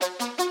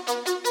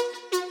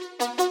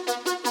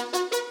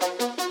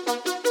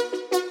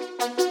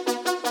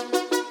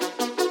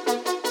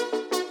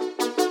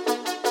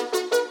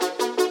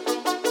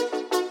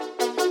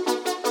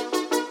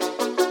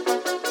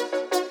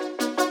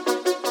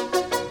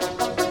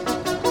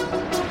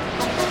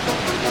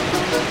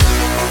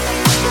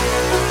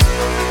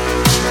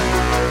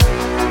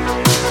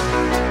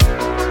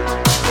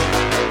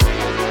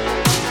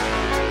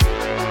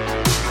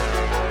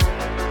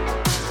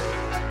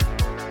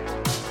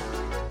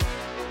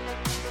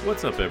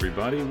What's up,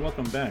 everybody?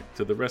 Welcome back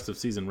to the Rest of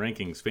Season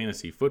Rankings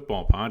Fantasy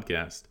Football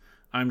Podcast.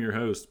 I'm your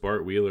host,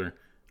 Bart Wheeler.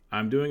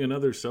 I'm doing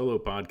another solo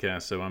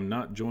podcast, so I'm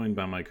not joined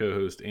by my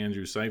co-host,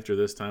 Andrew Seifter,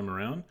 this time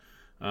around.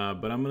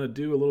 But I'm going to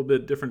do a little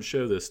bit different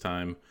show this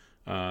time.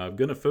 I'm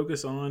going to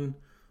focus on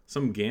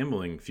some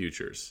gambling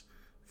futures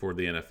for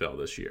the NFL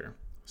this year.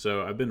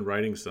 So I've been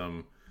writing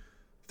some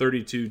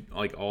 32,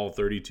 all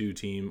 32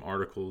 team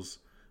articles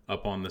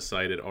up on the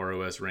site at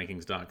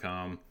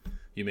rosrankings.com.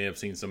 You may have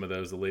seen some of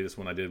those. The latest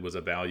one I did was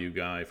a value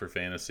guy for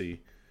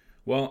fantasy.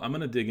 Well, I'm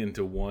going to dig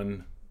into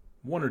one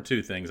or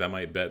two things I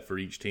might bet for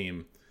each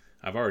team.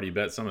 I've already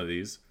bet some of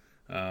these.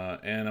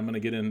 And I'm going to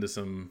get into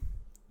some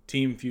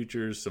team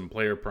futures, some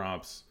player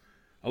props,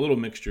 a little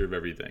mixture of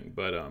everything.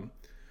 But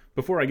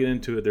before I get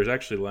into it, there's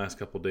actually the last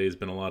couple of days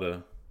been a lot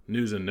of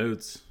news and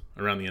notes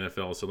around the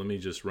NFL. So let me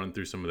just run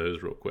through some of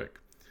those real quick.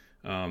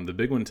 The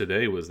big one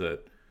today was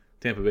that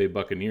Tampa Bay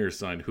Buccaneers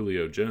signed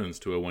Julio Jones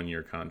to a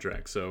one-year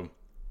contract. So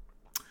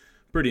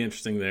pretty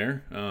interesting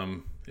there.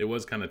 It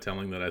was kind of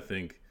telling that I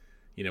think,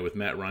 with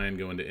Matt Ryan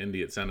going to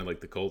Indy, it sounded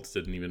like the Colts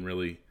didn't even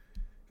really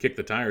kick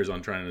the tires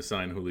on trying to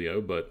sign Julio.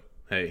 But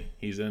hey,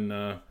 he's in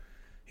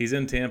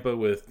Tampa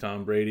with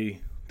Tom Brady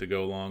to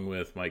go along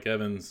with Mike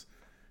Evans.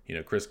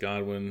 Chris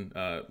Godwin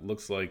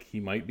looks like he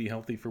might be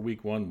healthy for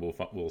Week 1.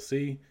 We'll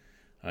see.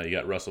 You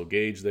got Russell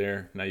Gage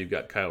there. Now you've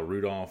got Kyle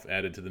Rudolph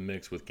added to the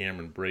mix with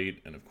Cameron Brate,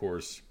 and of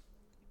course,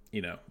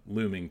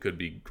 looming could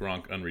be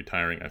Gronk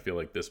unretiring. I feel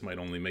like this might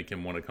only make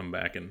him want to come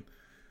back and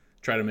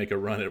try to make a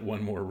run at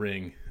one more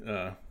ring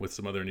with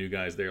some other new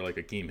guys there, like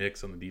Akeem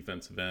Hicks on the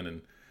defensive end.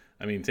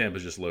 And,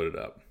 Tampa's just loaded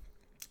up.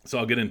 So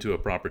I'll get into a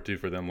prop or two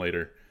for them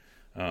later,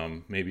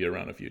 maybe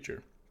around a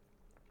future.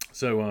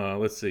 So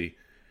let's see.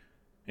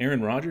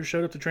 Aaron Rodgers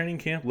showed up to training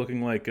camp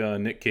looking like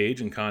Nick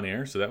Cage and Con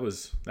Air, so that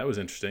was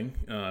interesting.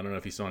 I don't know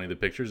if you saw any of the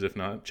pictures. If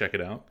not, check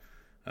it out.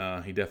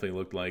 He definitely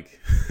looked like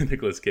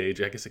Nicolas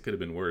Cage. I guess it could have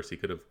been worse. He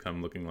could have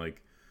come looking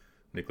like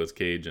Nicolas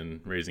Cage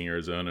in Raising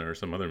Arizona or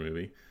some other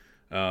movie.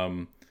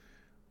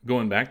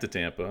 Going back to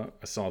Tampa,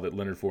 I saw that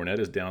Leonard Fournette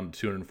is down to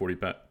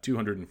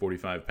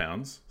 245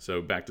 pounds,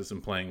 so back to some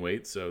playing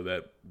weight. So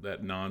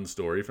that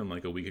non-story from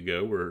like a week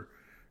ago where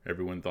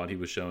everyone thought he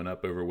was showing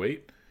up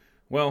overweight.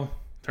 Well,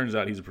 turns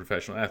out he's a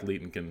professional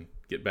athlete and can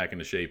get back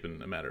into shape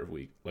in a matter of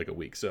a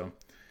week. So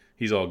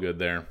he's all good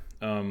there.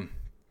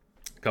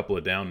 Couple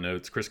of down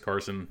notes. Chris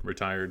Carson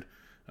retired.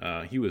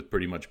 He was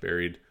pretty much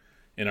buried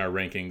in our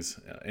rankings.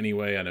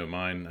 Anyway, I know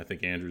mine. I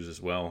think Andrew's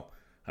as well.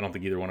 I don't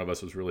think either one of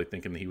us was really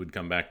thinking that he would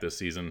come back this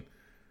season.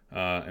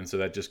 And so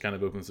that just kind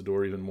of opens the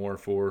door even more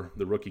for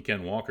the rookie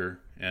Ken Walker.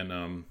 And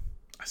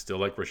I still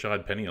like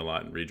Rashad Penny a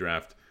lot in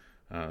redraft.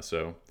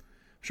 So I'm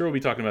sure we'll be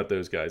talking about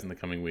those guys in the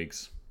coming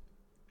weeks.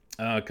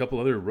 A couple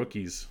other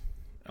rookies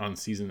on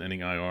season-ending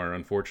IR.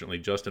 Unfortunately,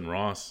 Justin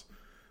Ross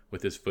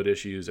with his foot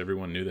issues.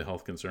 Everyone knew the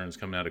health concerns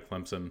coming out of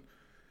Clemson.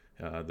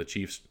 The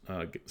Chiefs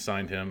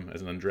signed him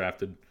as an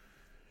undrafted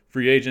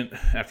free agent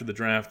after the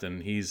draft,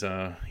 and he's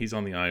on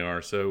the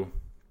IR. So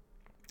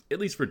at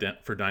least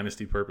for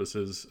dynasty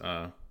purposes,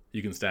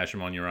 you can stash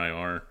him on your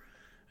IR,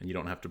 and you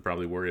don't have to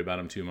probably worry about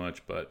him too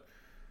much. But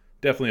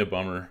definitely a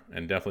bummer,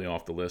 and definitely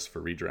off the list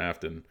for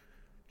redraft. And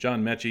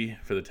John Mechie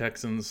for the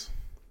Texans.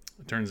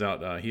 It turns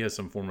out he has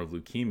some form of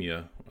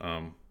leukemia,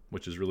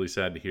 which is really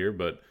sad to hear,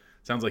 but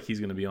sounds like he's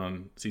going to be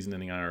on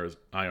season-ending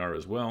IR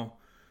as well.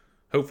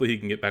 Hopefully he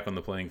can get back on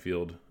the playing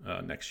field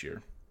next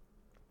year.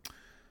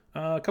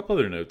 A couple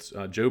other notes.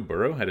 Joe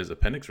Burrow had his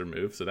appendix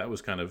removed, so that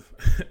was kind of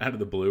out of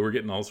the blue. We're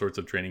getting all sorts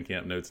of training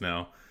camp notes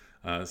now.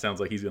 Sounds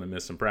like he's going to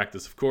miss some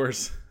practice, of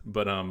course.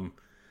 But,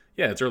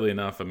 it's early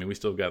enough. We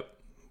still got,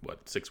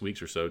 6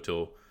 weeks or so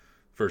till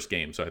first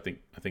game. So I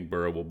think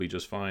Burrow will be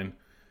just fine.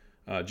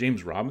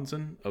 James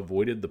Robinson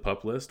avoided the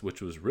PUP list,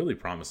 which was really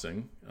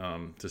promising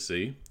to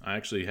see. I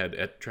actually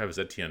had Travis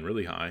Etienne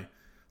really high.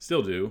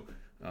 Still do.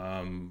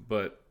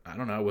 But I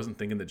don't know. I wasn't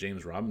thinking that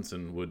James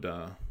Robinson would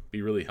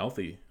be really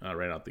healthy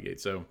right out the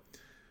gate. So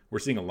we're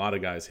seeing a lot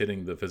of guys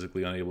hitting the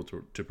physically unable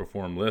to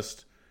perform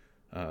list.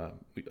 I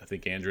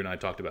think Andrew and I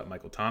talked about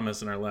Michael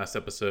Thomas in our last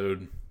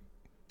episode.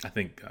 I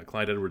think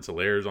Clyde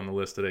Edwards-Helaire is on the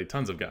list today.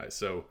 Tons of guys.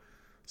 So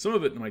some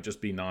of it might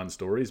just be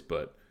non-stories,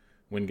 but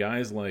when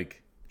guys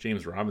like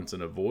James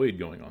Robinson avoid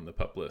going on the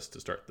PUP list to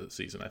start the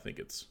season, I think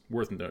it's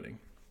worth noting.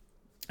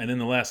 And then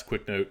the last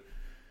quick note,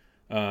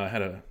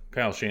 had a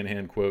Kyle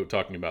Shanahan quote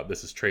talking about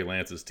this is Trey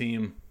Lance's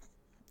team.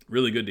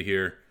 Really good to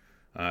hear.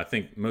 I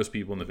think most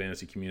people in the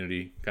fantasy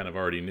community kind of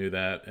already knew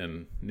that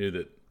and knew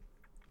that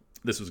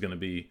this was going to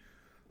be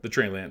the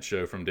Trey Lance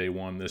show from day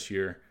one this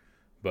year.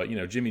 But,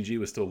 Jimmy G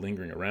was still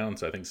lingering around,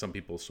 so I think some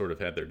people sort of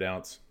had their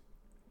doubts.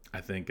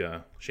 I think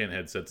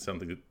Shanahan said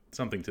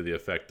something to the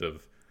effect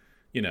of,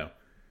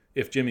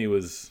 if Jimmy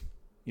was,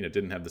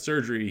 didn't have the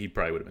surgery, he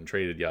probably would have been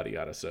traded, yada,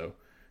 yada. So,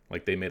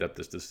 they made up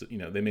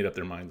they made up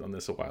their minds on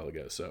this a while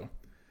ago. So,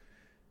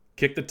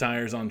 kick the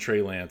tires on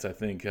Trey Lance. I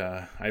think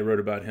I wrote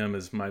about him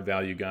as my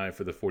value guy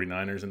for the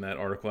 49ers in that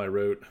article I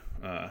wrote.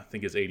 I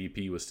think his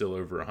ADP was still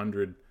over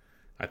 100.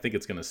 I think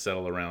it's going to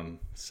settle around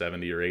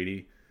 70 or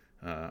 80.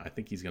 I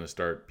think he's going to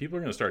start. People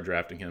are going to start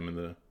drafting him in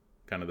the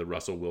kind of the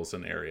Russell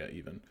Wilson area,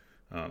 even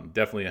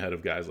definitely ahead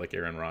of guys like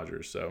Aaron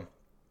Rodgers. So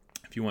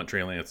if you want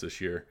Trey Lance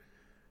this year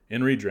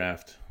in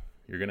redraft,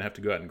 you're going to have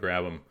to go out and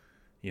grab him.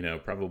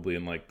 Probably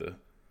in like the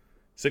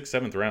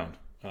 6th, 7th round.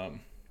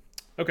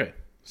 Okay,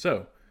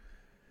 so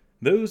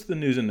those are the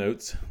news and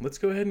notes. Let's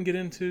go ahead and get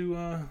into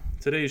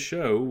today's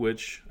show,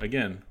 which,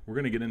 again, we're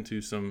going to get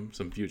into some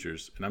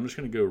futures. And I'm just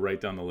going to go right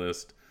down the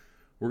list.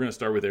 We're going to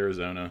start with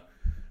Arizona.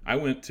 I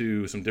went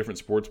to some different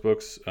sports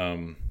books.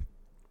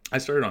 I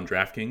started on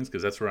DraftKings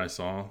because that's where I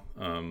saw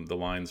the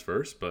lines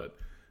first. But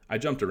I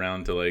jumped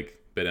around to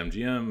like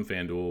BetMGM,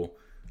 FanDuel.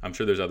 I'm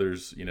sure there's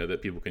others,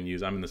 that people can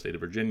use. I'm in the state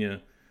of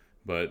Virginia.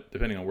 But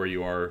depending on where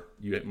you are,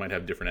 you might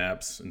have different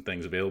apps and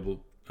things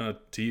available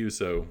to you.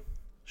 So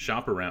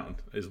shop around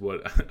is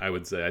what I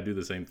would say. I do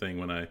the same thing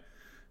when I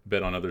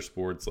bet on other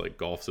sports, like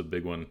golf's a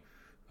big one.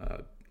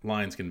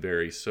 Lines can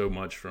vary so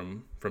much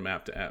from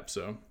app to app.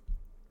 So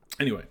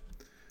anyway,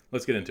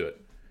 let's get into it.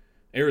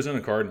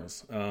 Arizona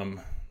Cardinals.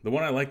 The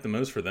one I like the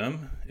most for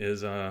them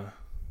is I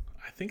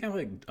think I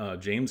like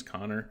James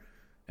Conner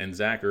and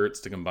Zach Ertz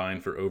to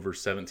combine for over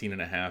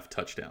 17.5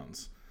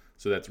 touchdowns.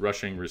 So that's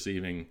rushing,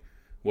 receiving,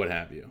 what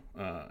have you.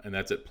 And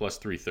that's at plus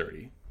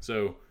 330.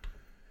 So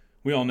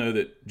we all know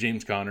that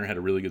James Conner had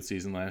a really good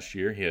season last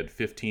year. He had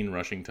 15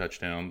 rushing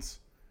touchdowns.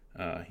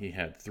 He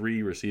had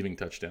 3 receiving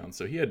touchdowns.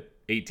 So he had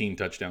 18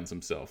 touchdowns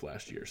himself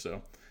last year.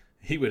 So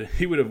he would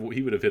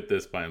have hit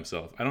this by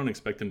himself. I don't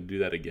expect him to do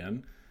that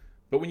again.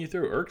 But when you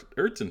throw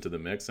Ertz into the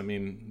mix, I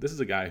mean, this is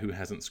a guy who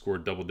hasn't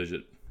scored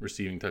double-digit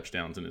receiving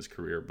touchdowns in his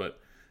career.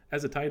 But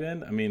as a tight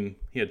end, I mean,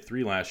 he had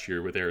 3 last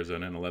year with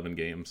Arizona in 11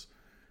 games.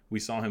 We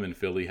saw him in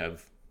Philly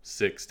have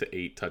 6 to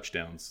 8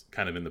 touchdowns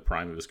kind of in the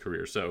prime of his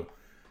career. So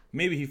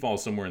maybe he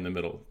falls somewhere in the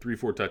middle.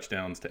 3-4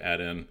 touchdowns to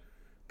add in.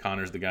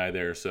 Connor's the guy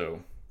there.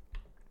 So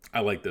I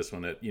like this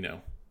one at,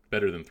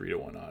 better than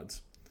 3-1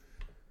 odds.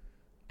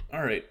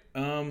 All right.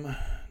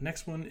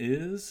 Next one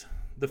is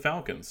the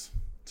Falcons.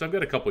 So I've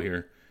got a couple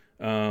here.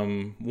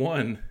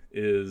 One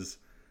is,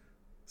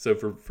 so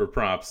for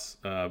props,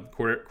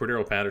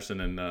 Cordero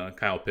Patterson and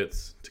Kyle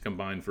Pitts to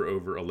combine for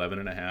over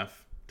 11.5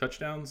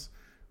 touchdowns,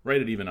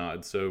 right at even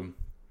odds. So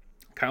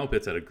Kyle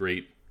Pitts had a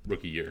great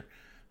rookie year,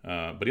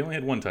 but he only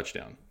had 1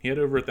 touchdown. He had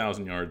over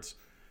 1,000 yards,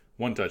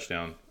 1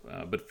 touchdown,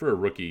 but for a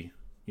rookie,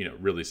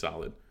 really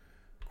solid.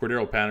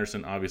 Cordero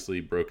Patterson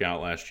obviously broke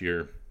out last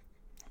year,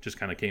 just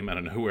kind of came out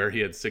of nowhere. He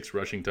had 6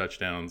 rushing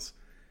touchdowns.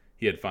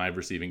 He had 5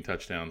 receiving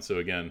touchdowns. So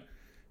again,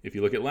 if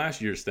you look at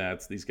last year's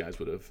stats, these guys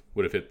would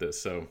have hit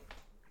this. So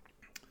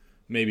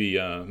maybe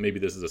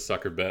this is a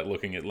sucker bet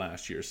looking at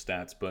last year's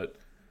stats, but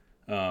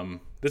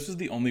this was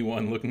the only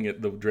one looking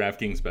at the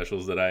DraftKings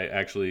specials that I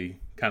actually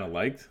kind of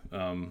liked.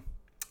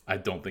 I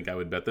don't think I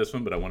would bet this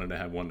one, but I wanted to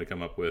have one to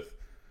come up with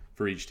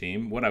for each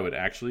team. What I would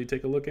actually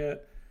take a look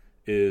at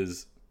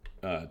is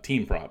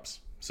team props.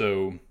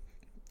 So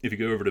if you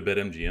go over to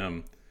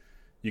BetMGM,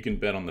 you can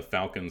bet on the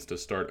Falcons to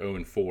start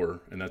 0-4,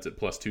 and that's at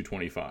plus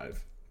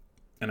 225.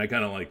 And I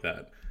kind of like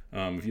that.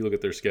 If you look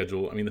at their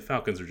schedule, I mean, the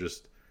Falcons are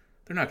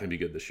they're not going to be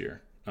good this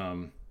year.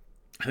 I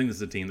think this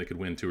is a team that could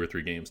win 2 or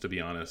 3 games, to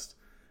be honest.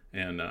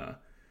 And,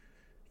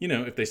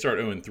 if they start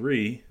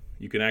 0-3,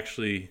 you could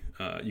actually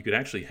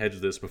hedge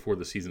this before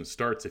the season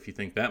starts. If you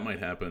think that might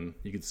happen,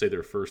 you could say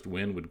their first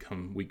win would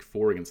come week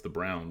 4 against the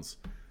Browns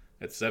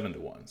at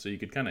 7-1. So you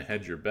could kind of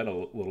hedge your bet a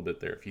little bit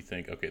there. If you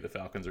think, okay, the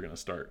Falcons are going to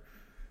start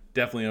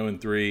definitely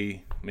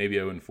 0-3, maybe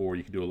 0-4,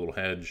 you could do a little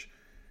hedge.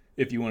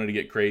 If you wanted to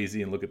get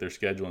crazy and look at their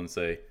schedule and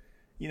say,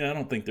 I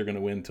don't think they're going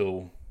to win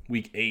till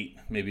week 8,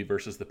 maybe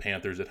versus the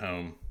Panthers at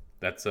home.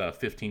 That's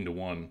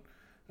 15-1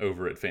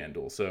 over at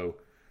FanDuel. So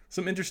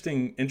some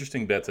interesting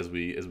bets as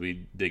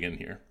we dig in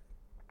here.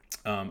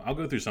 I'll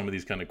go through some of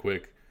these kind of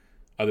quick.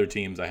 Other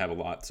teams, I have a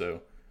lot.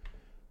 So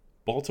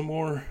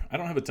Baltimore, I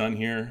don't have a ton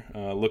here.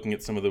 Looking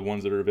at some of the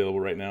ones that are available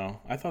right now,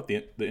 I thought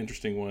the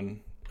interesting one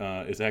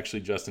is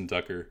actually Justin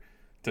Tucker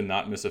to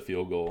not miss a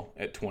field goal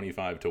at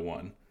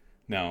 25-1.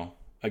 Now,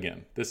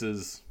 again, this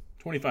is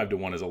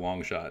 25-1 is a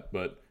long shot,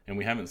 and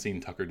we haven't seen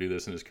Tucker do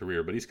this in his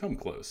career, but he's come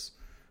close.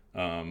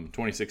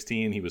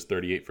 2016, he was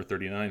 38 for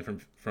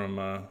 39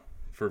 from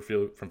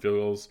field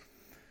goals.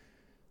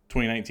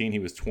 2019, he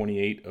was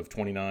 28 of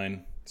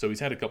 29. So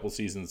he's had a couple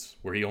seasons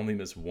where he only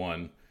missed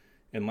 1.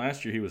 And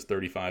last year he was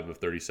 35 of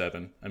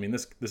 37. I mean,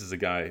 this is a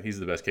guy,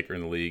 he's the best kicker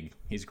in the league.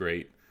 He's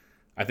great.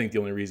 I think the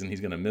only reason he's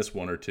going to miss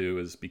 1 or 2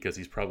 is because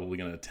he's probably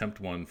going to attempt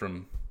one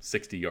from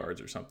 60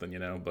 yards or something,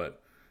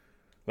 But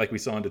like we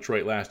saw in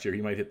Detroit last year,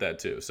 he might hit that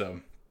too. So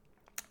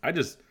I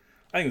think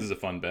this is a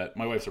fun bet.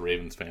 My wife's a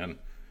Ravens fan.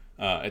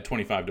 At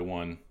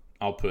 25-1,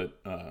 I'll put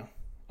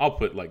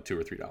like $2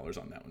 or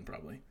 $3 on that one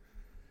probably.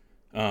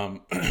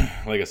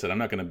 Like I said, I'm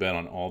not going to bet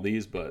on all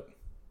these, but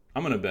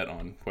I'm going to bet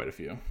on quite a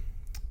few.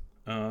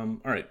 All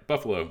right,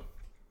 Buffalo.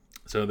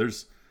 So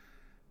there's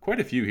quite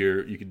a few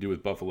here you could do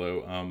with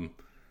Buffalo.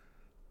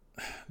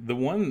 The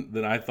one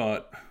that I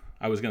thought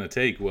I was going to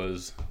take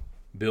was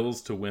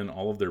Bills to win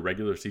all of their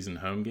regular season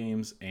home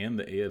games and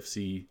the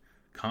AFC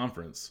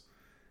conference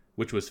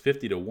which was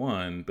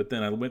 50-1. But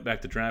then I went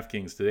back to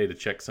DraftKings today to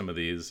check some of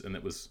these, and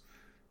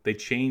they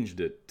changed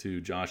it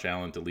to Josh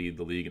Allen to lead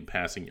the league in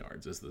passing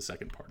yards as the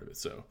second part of it.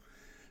 So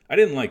I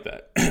didn't like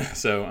that.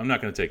 So I'm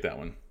not going to take that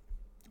one.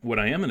 What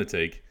I am going to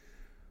take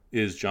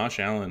is Josh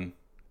Allen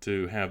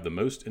to have the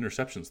most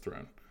interceptions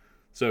thrown.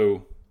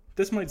 So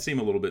this might seem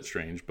a little bit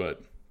strange,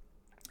 but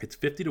it's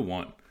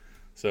 50-1.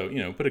 So,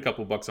 put a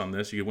couple bucks on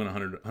this. You could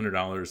win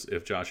 $100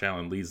 if Josh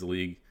Allen leads the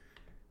league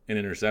in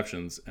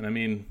interceptions. And I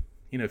mean,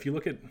 if you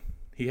look at,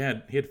 he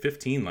had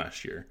 15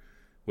 last year,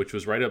 which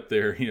was right up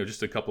there,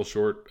 just a couple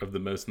short of the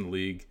most in the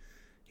league.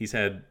 He's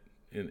had,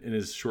 in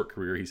his short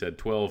career, he's had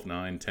 12,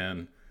 9,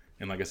 10,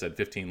 and like I said,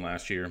 15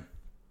 last year.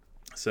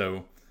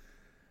 So,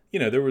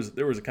 there was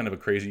a kind of a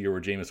crazy year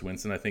where Jameis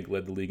Winston, I think,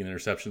 led the league in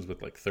interceptions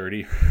with like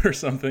 30 or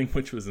something,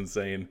 which was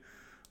insane.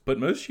 But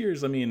most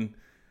years, I mean,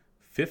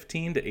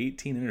 15 to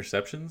 18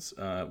 interceptions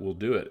will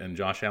do it. And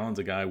Josh Allen's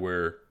a guy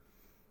where,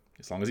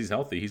 as long as he's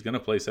healthy, he's going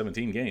to play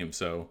 17 games.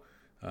 So,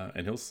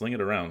 and he'll sling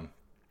it around.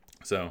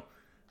 So,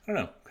 I don't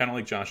know. Kind of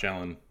like Josh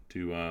Allen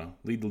to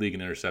lead the league in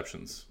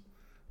interceptions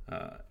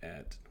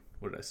at,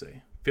 what did I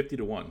say?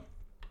 50-1.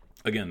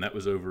 Again, that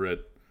was over at,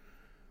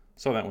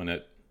 saw that one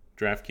at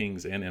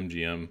DraftKings and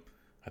MGM.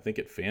 I think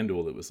at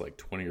FanDuel it was like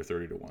 20 or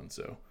 30-1.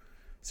 So,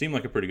 seemed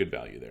like a pretty good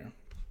value there.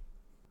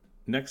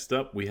 Next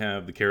up, we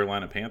have the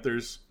Carolina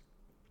Panthers.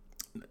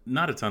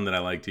 Not a ton that I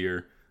liked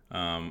here.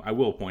 I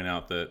will point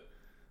out that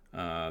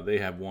they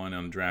have one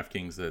on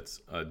DraftKings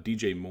that's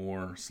DJ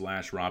Moore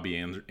 / Robbie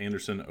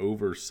Anderson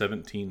over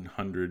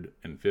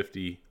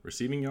 1,750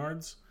 receiving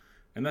yards,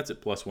 and that's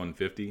at plus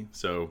 150.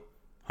 So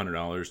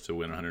 $100 to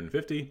win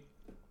 150.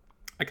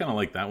 I kind of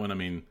like that one. I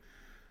mean,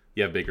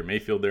 you have Baker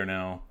Mayfield there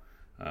now.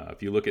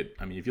 If you look at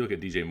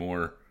DJ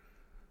Moore,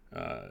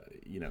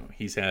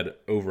 he's had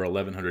over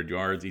 1,100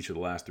 yards each of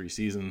the last 3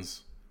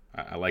 seasons.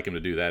 I like him to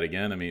do that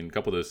again. I mean, a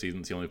couple of those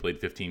seasons he only played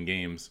 15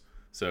 games.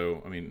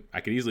 So, I mean, I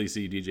could easily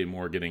see DJ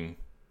Moore getting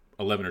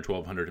 1,100 or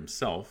 1,200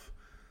 himself.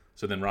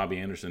 So then Robbie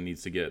Anderson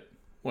needs to get,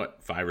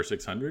 500 or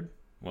 600?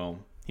 Well,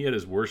 he had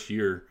his worst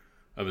year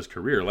of his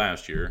career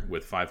last year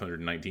with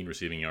 519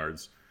 receiving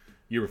yards.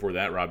 Year before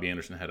that, Robbie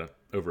Anderson had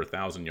over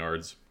 1,000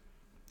 yards.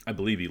 I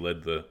believe he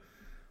led the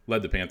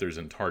Panthers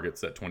in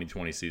targets that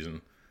 2020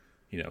 season.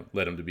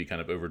 Led him to be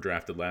kind of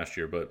overdrafted last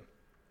year. But,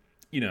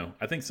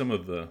 I think some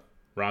of the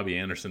Robbie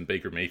Anderson,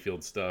 Baker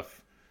Mayfield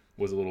stuff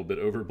was a little bit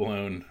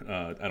overblown.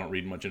 I don't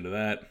read much into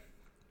that.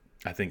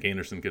 I think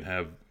Anderson could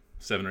have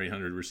 700 or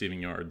 800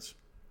 receiving yards.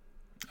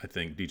 I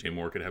think DJ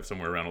Moore could have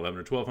somewhere around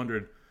 1,100 or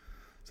 1,200.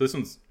 So this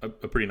one's a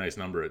pretty nice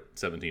number at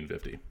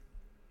 1,750.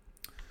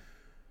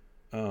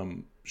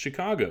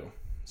 Chicago.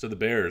 So the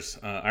Bears.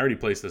 I already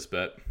placed this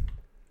bet.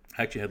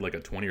 I actually had like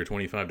a $20 or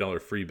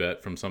 $25 free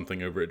bet from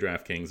something over at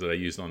DraftKings that I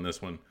used on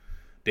this one.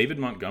 David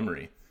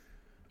Montgomery.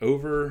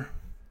 Over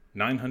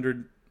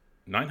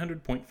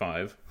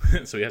 900.5,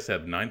 so he has to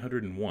have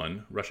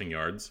 901 rushing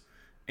yards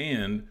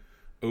and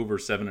over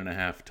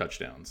 7.5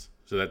 touchdowns.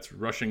 So that's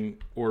rushing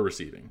or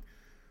receiving.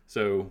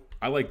 So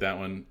I like that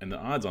one, and the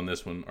odds on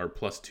this one are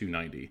plus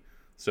 290.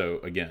 So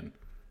again,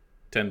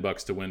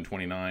 $10 to win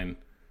 29.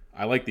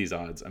 I like these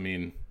odds. I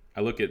mean,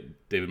 I look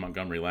at David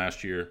Montgomery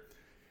last year.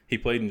 He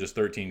played in just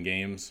 13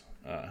 games,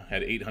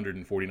 had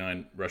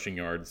 849 rushing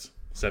yards,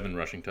 7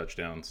 rushing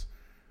touchdowns.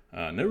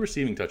 No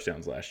receiving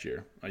touchdowns last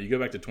year. You go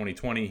back to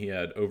 2020, he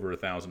had over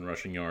 1,000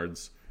 rushing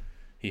yards.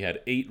 He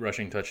had 8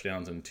 rushing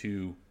touchdowns and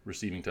 2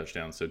 receiving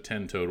touchdowns, so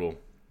 10 total.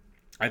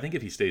 I think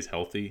if he stays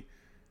healthy,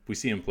 if we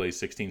see him play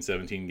 16,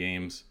 17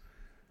 games,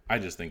 I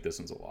just think this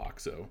one's a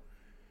lock. So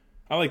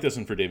I like this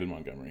one for David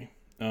Montgomery.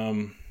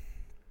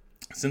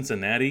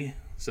 Cincinnati,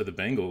 so the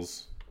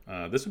Bengals,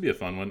 this would be a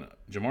fun one.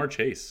 Jamar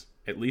Chase,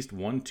 at least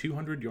one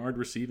 200-yard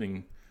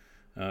receiving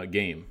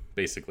game,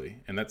 basically,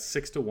 and that's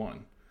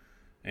 6-1.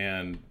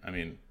 And, I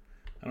mean,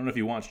 I don't know if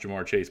you watched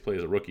Jamar Chase play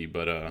as a rookie,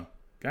 but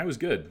guy was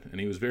good,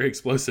 and he was very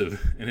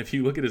explosive. And if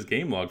you look at his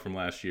game log from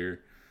last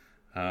year,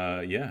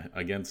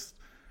 against,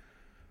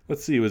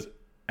 it was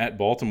at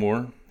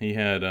Baltimore, he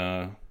had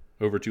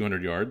over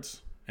 200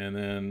 yards. And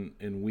then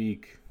in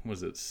week,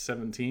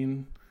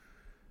 17,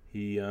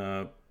 he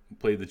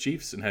played the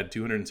Chiefs and had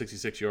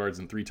 266 yards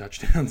and 3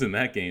 touchdowns in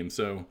that game.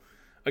 So,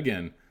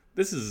 again,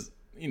 this is...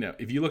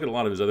 if you look at a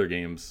lot of his other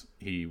games,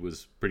 he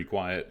was pretty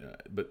quiet,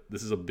 but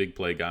this is a big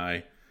play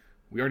guy.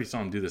 We already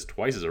saw him do this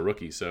twice as a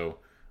rookie, so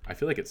I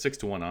feel like at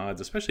 6-1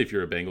 odds, especially if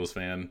you're a Bengals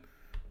fan,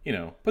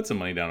 put some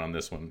money down on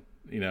this one.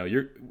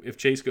 If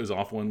Chase goes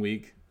off one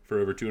week for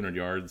over 200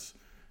 yards,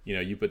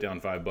 you put down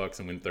 $5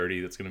 and win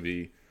 30. That's going to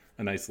be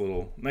a nice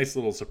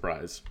little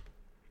surprise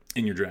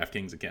in your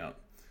DraftKings account.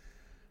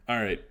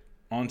 All right,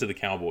 on to the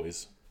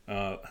Cowboys.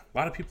 A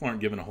lot of people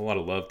aren't giving a whole lot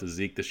of love to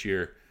Zeke this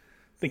year.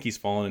 I think he's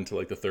fallen into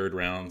like the 3rd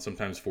round,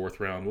 sometimes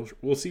 4th round.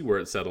 We'll see where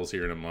it settles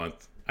here in a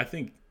month. I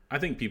think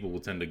people will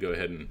tend to go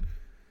ahead and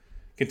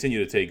continue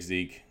to take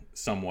Zeke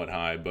somewhat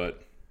high,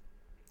 but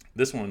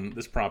this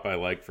prop I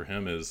like for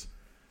him is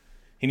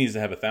he needs to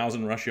have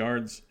 1,000 rush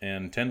yards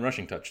and 10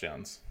 rushing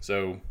touchdowns.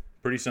 So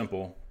pretty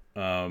simple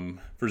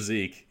for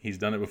Zeke. He's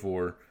done it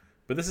before,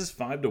 But this is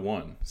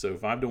 5-1, so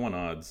 5-1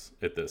 odds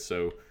at this.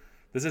 So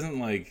this isn't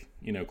like,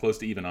 close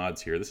to even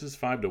odds here. This is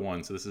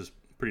 5-1, so this is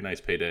pretty nice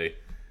payday.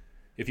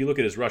 If you look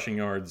at his rushing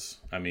yards,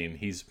 I mean,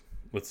 he's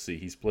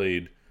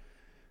played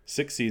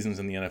 6 seasons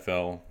in the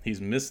NFL.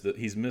 He's missed the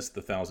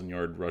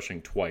 1,000-yard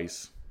rushing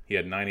twice. He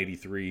had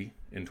 983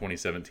 in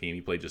 2017.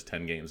 He played just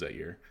 10 games that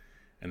year.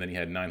 And then he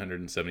had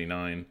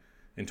 979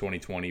 in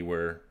 2020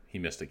 where he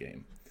missed a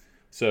game.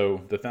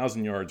 So the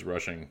 1,000 yards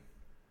rushing,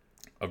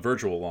 a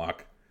virtual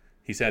lock.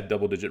 He's had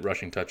double-digit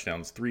rushing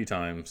touchdowns 3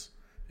 times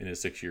in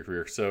his 6-year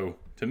career. So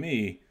to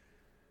me,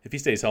 if he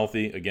stays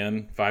healthy,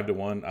 again,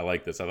 5-1, I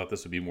like this. I thought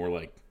this would be more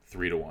like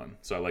 3-1.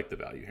 So I like the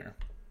value here.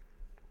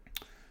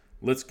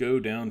 Let's go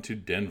down to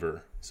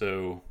Denver.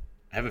 So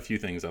I have a few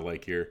things I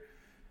like here.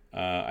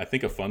 I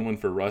think a fun one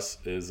for Russ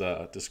is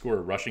to score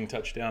a rushing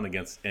touchdown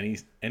against any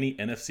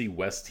NFC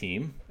West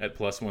team at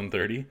plus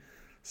 130.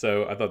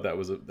 So I thought that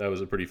was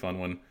a pretty fun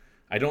one.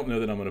 I don't know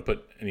that I'm going to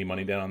put any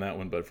money down on that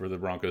one, but for the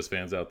Broncos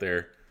fans out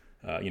there,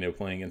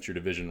 playing against your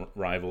division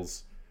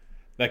rivals,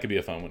 that could be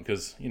a fun one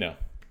because,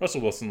 Russell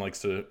Wilson likes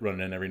to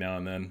run it in every now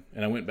and then.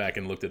 And I went back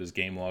and looked at his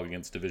game log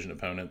against division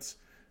opponents,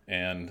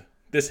 and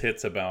this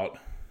hits about,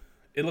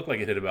 it looked like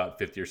it hit about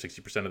 50 or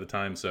 60% of the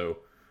time, so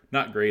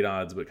not great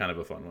odds, but kind of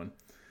a fun one.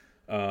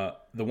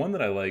 The one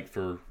that I like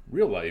for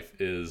real life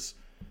is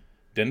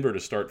Denver to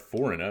start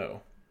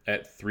 4-0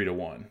 at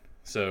 3-1.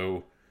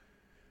 So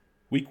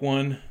week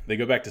 1, they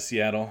go back to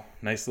Seattle.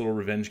 Nice little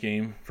revenge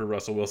game for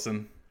Russell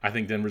Wilson. I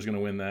think Denver's going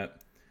to win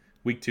that.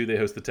 Week 2, they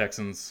host the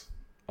Texans.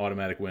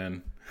 Automatic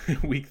win.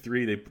 Week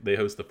 3, they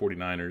host the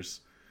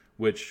 49ers,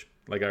 which,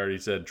 like I already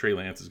said, Trey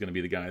Lance is going to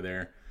be the guy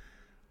there.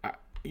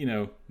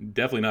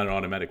 Definitely not an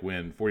automatic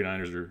win.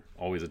 49ers are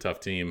always a tough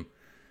team.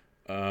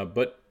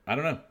 But I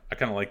don't know. I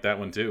kind of like that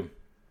one too.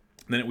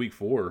 And then at week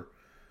 4,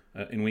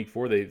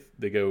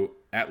 they go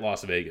at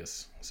Las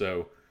Vegas.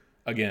 So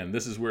again,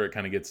 this is where it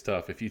kind of gets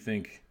tough. If you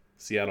think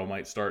Seattle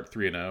might start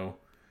 3-0,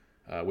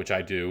 which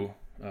I do,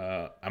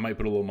 I might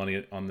put a little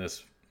money on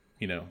this,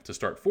 to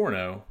start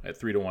 4-0 at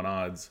 3-1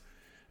 odds.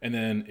 And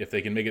then if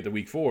they can make it to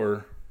week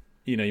 4,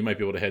 you might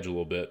be able to hedge a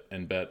little bit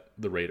and bet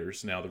the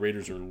Raiders. Now the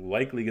Raiders are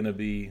likely going to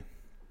be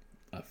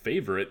a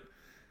favorite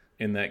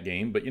in that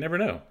game, but you never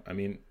know. I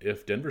mean,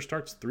 if Denver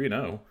starts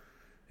 3-0,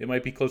 it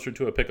might be closer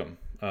to a pick'em,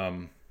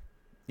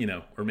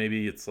 or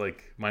maybe it's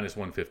like minus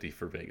 150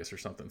 for Vegas or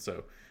something.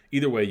 So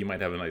either way, you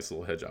might have a nice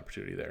little hedge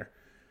opportunity there.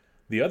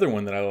 The other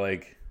one that I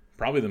like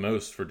probably the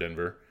most for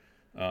Denver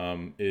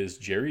is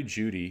Jerry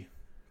Jeudy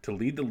to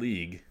lead the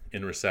league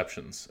in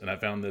receptions. And I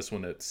found this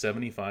one at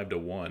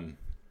 75-1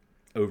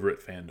 over at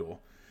FanDuel.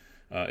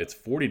 It's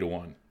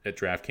 40-1 at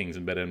DraftKings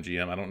and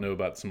BetMGM. I don't know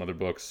about some other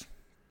books.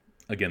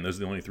 Again, those are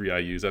the only 3 I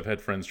use. I've had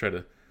friends try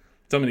to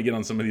tell me to get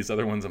on some of these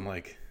other ones. I'm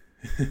like,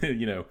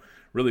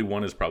 really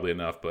one is probably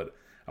enough, but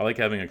I like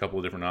having a couple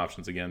of different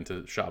options again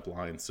to shop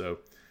lines. So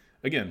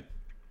again,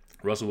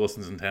 Russell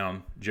Wilson's in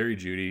town. Jerry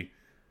Jeudy,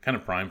 kind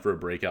of primed for a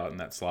breakout in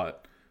that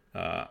slot.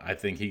 I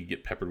think he could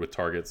get peppered with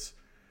targets,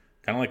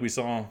 kind of like we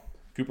saw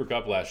Cooper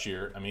Kupp last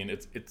year. I mean,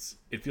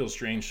 it feels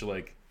strange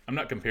to I'm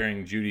not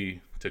comparing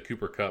Jeudy to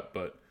Cooper Kupp,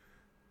 but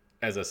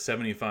as a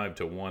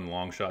 75-1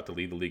 long shot to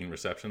lead the league in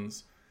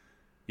receptions,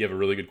 you have a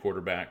really good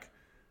quarterback.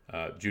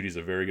 Judy's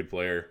a very good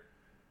player.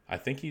 I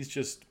think he's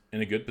just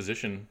in a good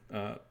position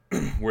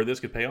where this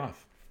could pay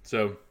off.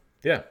 So,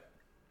 yeah,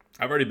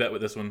 I've already bet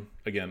with this one.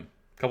 Again,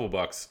 a couple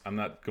bucks. I'm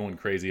not going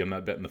crazy. I'm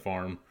not betting the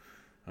farm.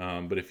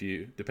 But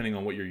depending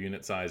on what your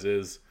unit size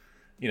is,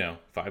 $5,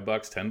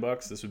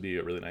 $10, this would be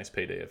a really nice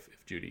payday if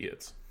Jeudy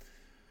hits.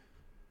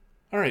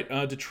 All right,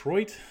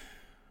 Detroit.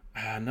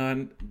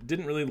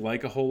 Didn't really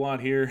like a whole lot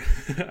here.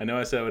 I know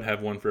I said I would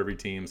have one for every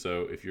team.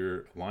 So if you're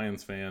a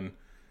Lions fan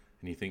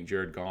and you think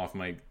Jared Goff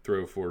might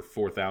throw for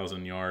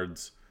 4,000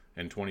 yards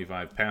and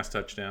 25 pass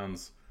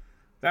touchdowns,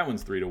 that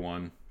one's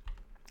 3-1.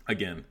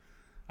 Again,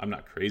 I'm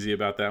not crazy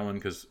about that one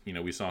because,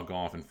 we saw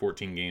Goff in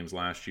 14 games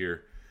last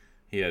year.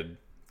 He had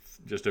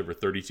just over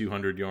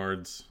 3,200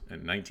 yards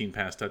and 19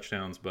 pass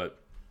touchdowns. But,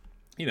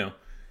 if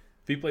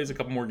he plays a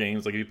couple more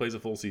games, like if he plays a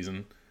full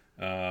season,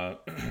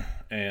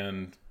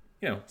 and,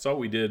 saw what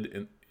we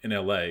did in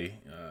LA,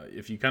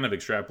 if you kind of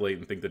extrapolate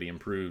and think that he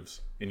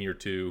improves in year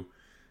 2,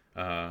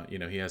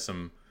 he has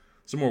some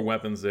more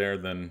weapons there,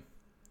 then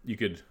you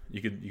could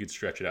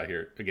stretch it out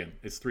here. Again,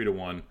 it's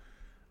 3-1.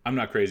 I'm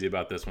not crazy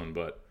about this one,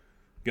 but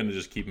going to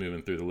just keep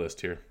moving through the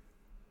list here.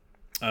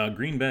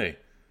 Green Bay.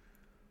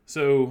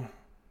 So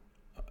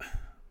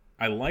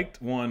I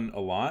liked one a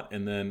lot,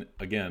 and then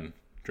again,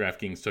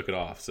 DraftKings took it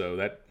off. So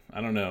that,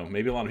 I don't know,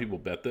 maybe a lot of people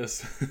bet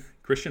this.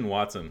 Christian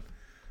Watson,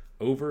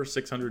 over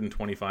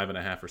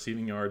 625.5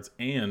 receiving yards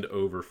and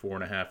over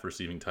 4.5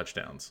 receiving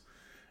touchdowns.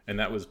 And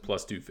that was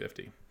plus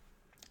 250.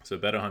 So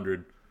bet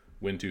 100,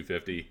 win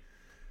 250.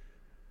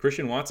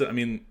 Christian Watson, I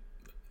mean,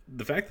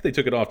 the fact that they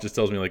took it off just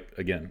tells me,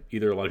 again,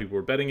 either a lot of people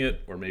were betting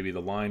it or maybe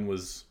the line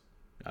was,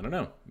 I don't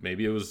know,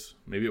 maybe it was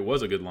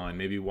a good line.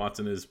 Maybe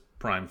Watson is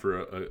primed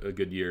for a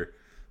good year.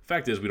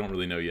 Fact is, we don't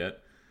really know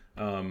yet.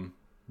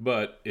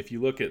 But if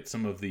you look at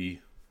some of the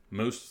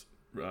most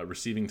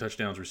receiving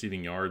touchdowns,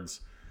 receiving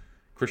yards.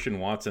 Christian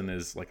Watson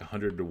is like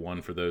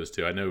 100-1 for those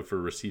two. I know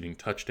for receiving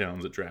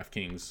touchdowns at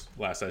DraftKings,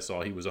 last I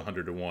saw he was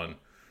 100-1,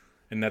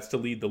 and that's to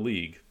lead the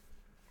league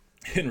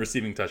in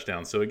receiving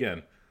touchdowns. So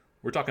again,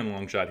 we're talking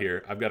long shot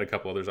here. I've got a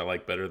couple others I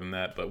like better than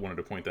that, but wanted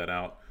to point that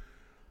out.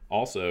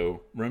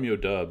 Also, Romeo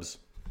Doubs.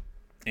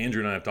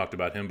 Andrew and I have talked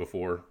about him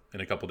before in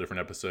a couple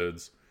different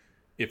episodes.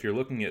 If you're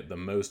looking at the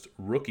most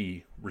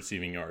rookie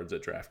receiving yards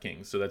at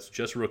DraftKings, so that's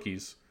just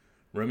rookies,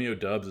 Romeo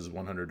Doubs is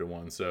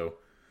 100-1. So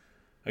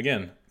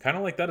again, kind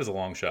of like that as a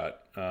long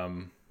shot.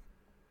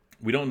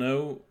 We don't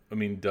know. I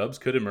mean, Doubs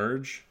could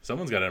emerge.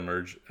 Someone's got to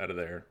emerge out of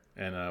there,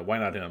 and why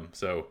not him?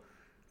 So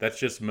that's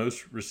just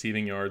most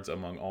receiving yards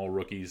among all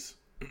rookies.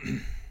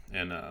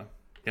 And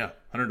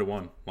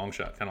 100-1, long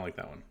shot, kind of like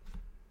that one.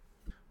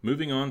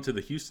 Moving on to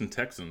the Houston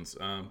Texans.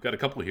 Got a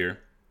couple here.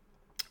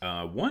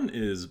 One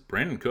is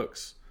Brandon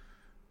Cooks,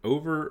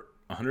 over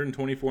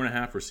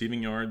 124.5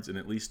 receiving yards in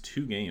at least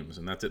 2 games,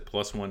 and that's at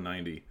plus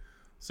 190.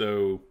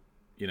 So,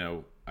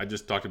 I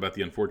just talked about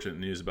the unfortunate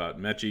news about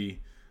Mechie.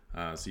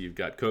 So you've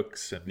got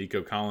Cooks and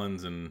Nico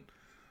Collins and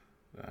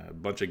a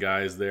bunch of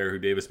guys there who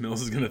Davis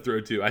Mills is going to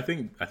throw to. I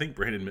think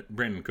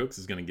Brandon Cooks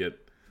is going to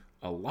get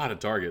a lot of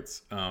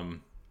targets.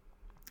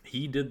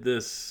 He did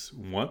this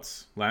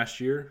once last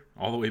year,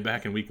 all the way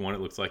back in week 1. It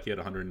looks like he had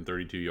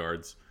 132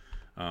 yards.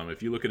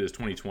 If you look at his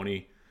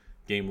 2020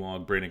 game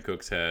log, Brandon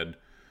Cooks had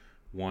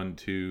 1,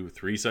 2,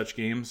 3 such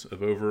games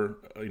of over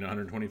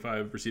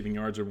 125 receiving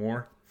yards or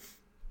more.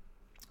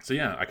 So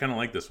yeah, I kind of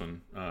like this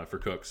one for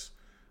Cooks.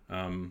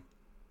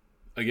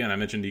 Again, I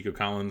mentioned Nico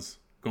Collins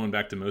going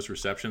back to most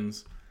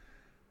receptions.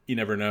 You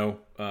never know.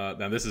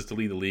 Now this is to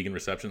lead the league in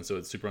receptions, so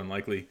it's super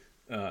unlikely.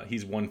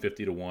 He's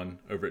 150-1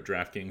 over at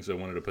DraftKings, so I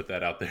wanted to put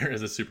that out there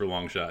as a super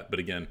long shot. But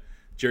again,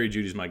 Jerry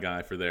Jeudy's my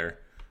guy for there,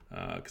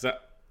 because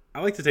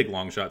I like to take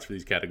long shots for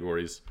these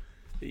categories,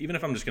 even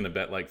if I'm just going to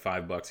bet like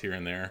 $5 here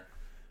and there.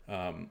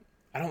 I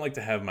don't like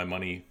to have my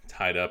money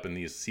tied up in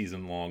these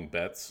season-long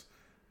bets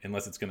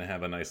unless it's going to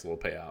have a nice little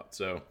payout.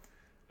 So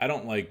I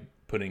don't like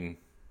putting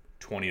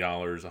 $20,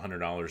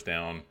 $100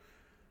 down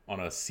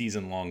on a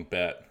season-long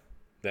bet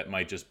that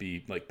might just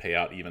be like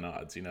payout even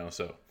odds,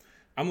 So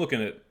I'm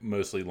looking at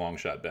mostly long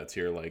shot bets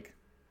here, like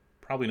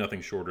probably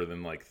nothing shorter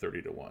than like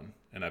 30-1.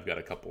 And I've got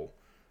a couple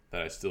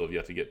that I still have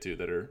yet to get to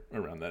that are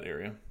around that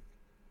area.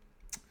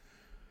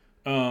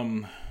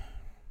 And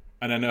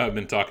I know I've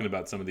been talking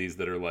about some of these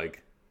that are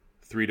like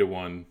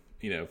 3-1,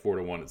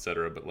 4-1,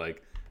 etc. But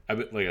like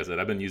I said,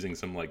 I've been using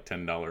some like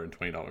 $10 and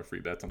 $20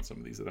 free bets on some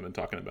of these that I've been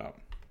talking about.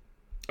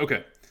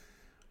 Okay.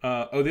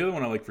 The other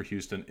one I like for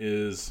Houston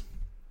is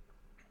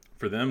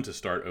for them to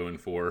start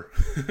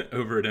 0-4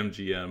 over at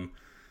MGM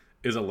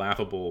is a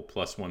laughable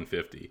plus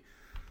 150.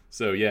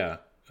 So yeah,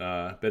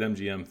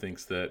 BetMGM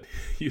thinks that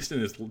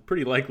Houston is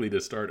pretty likely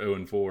to start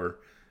 0-4,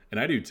 and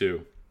I do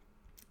too.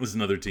 This is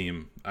another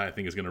team I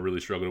think is going to really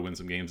struggle to win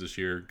some games this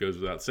year. Goes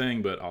without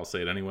saying, but I'll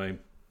say it anyway.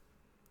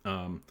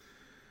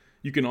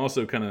 You can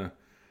also kind of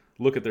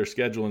look at their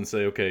schedule and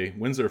say, okay,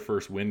 when's their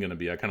first win going to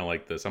be? I kind of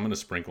like this. I'm going to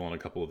sprinkle on a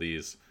couple of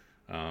these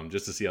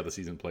just to see how the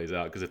season plays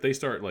out. Because if they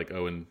start like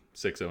 0-6,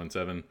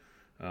 0-7,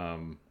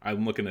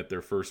 I'm looking at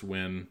their first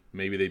win.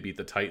 Maybe they beat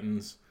the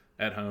Titans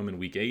at home in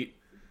week 8,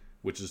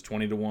 which is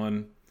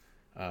 20-1.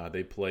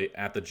 They play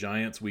at the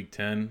Giants week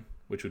 10,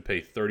 which would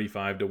pay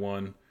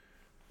 35-1.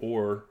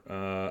 Or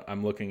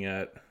I'm looking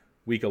at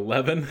week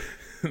 11.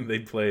 They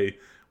play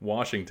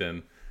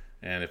Washington.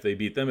 And if they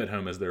beat them at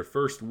home as their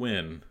first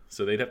win,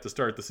 so they'd have to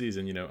start the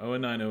season, 0-9,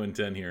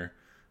 0-10 here.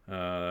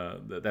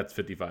 That's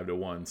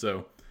 55-1.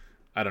 So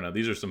I don't know.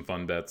 These are some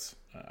fun bets.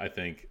 I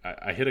think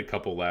I hit a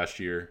couple last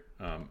year.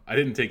 I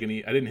didn't hit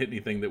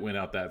anything that went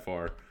out that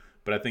far,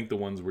 but I think the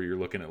ones where you're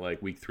looking at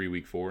like week 3,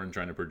 week 4 and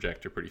trying to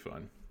project are pretty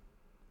fun.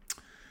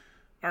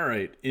 All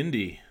right,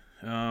 Indy.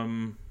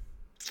 The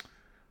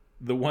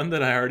one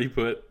that I already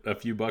put a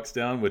few bucks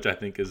down, which I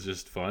think is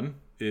just fun,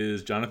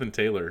 is Jonathan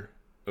Taylor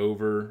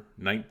over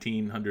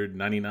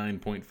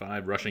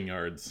 1,999.5 rushing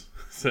yards.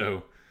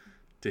 So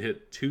to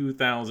hit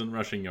 2,000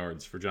 rushing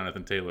yards for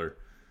Jonathan Taylor,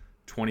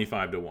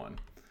 25-1.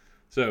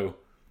 So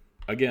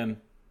again,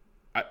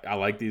 I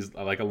like these.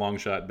 I like a long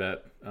shot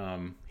bet.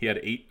 He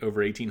had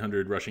over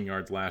 1,800 rushing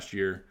yards last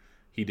year.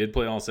 He did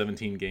play all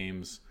 17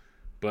 games.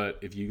 But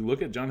if you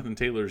look at Jonathan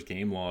Taylor's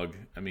game log,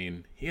 I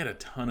mean, he had a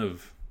ton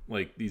of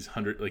like these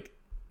 100, like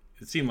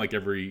it seemed like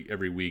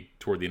every week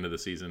toward the end of the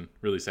season,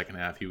 really second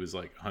half, he was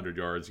like 100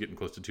 yards, getting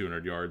close to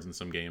 200 yards in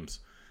some games.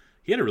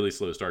 He had a really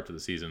slow start to the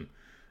season.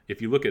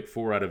 If you look at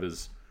 4 out of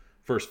his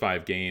first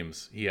 5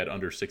 games, he had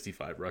under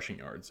 65 rushing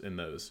yards in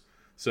those.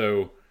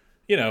 So,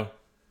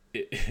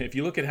 if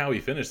you look at how he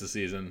finished the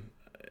season,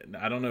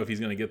 I don't know if he's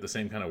going to get the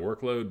same kind of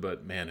workload,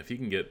 but man, if he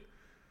can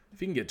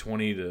get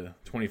 20 to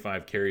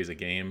 25 carries a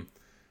game,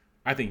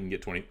 I think he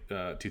can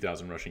get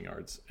 2,000 rushing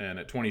yards. And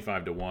at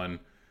 25-1,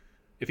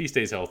 if he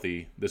stays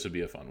healthy, this would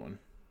be a fun one.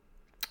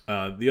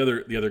 The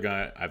other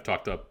guy I've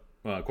talked up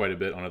quite a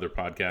bit on other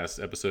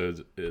podcast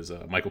episodes is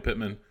Michael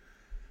Pittman.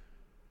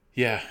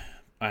 Yeah,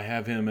 I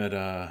have him at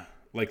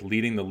like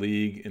leading the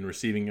league in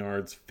receiving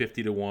yards,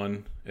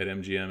 50-1 at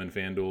MGM and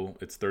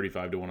FanDuel. It's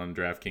 35-1 on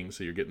DraftKings,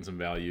 so you're getting some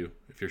value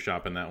if you're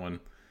shopping that one.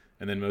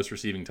 And then most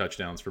receiving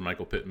touchdowns for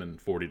Michael Pittman,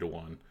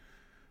 40-1.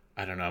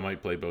 I don't know. I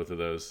might play both of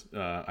those.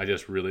 I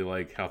just really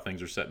like how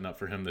things are setting up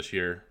for him this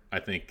year. I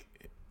think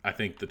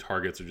the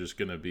targets are just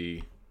going to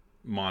be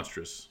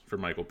monstrous for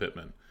Michael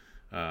Pittman.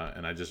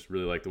 And I just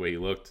really like the way he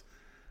looked.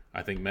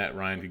 I think Matt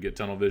Ryan could get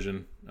tunnel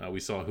vision. We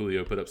saw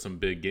Julio put up some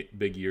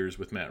big years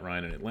with Matt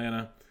Ryan in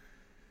Atlanta.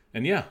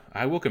 And yeah,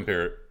 I will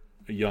compare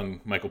a young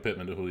Michael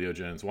Pittman to Julio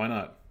Jones. Why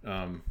not?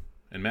 And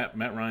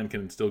Matt Ryan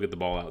can still get the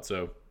ball out.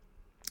 So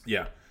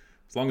yeah,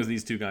 as long as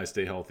these two guys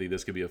stay healthy,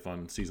 this could be a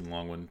fun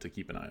season-long one to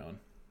keep an eye on.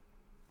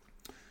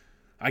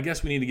 I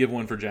guess we need to give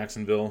one for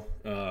Jacksonville.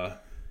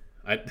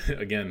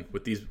 Again,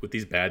 with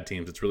these bad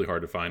teams, it's really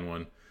hard to find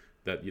one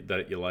that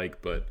you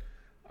like. But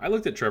I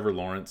looked at Trevor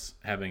Lawrence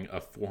having a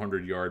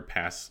 400-yard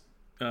pass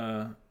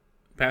yard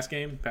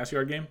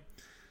game,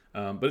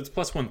 but it's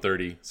plus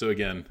 130. So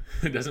again,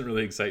 it doesn't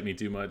really excite me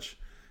too much.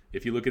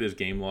 If you look at his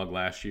game log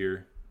last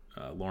year,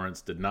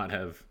 Lawrence did not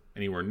have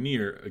anywhere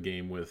near a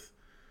game with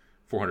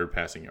 400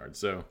 passing yards.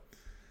 So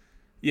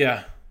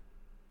yeah,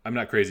 I'm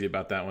not crazy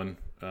about that one.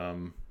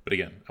 But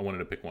again, I wanted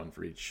to pick one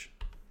for each.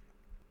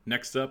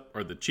 Next up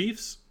are the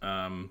Chiefs.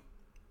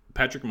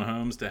 Patrick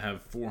Mahomes to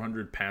have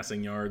 400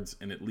 passing yards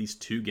in at least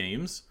 2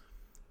 games.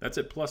 That's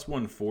at plus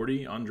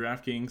 140 on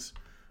DraftKings.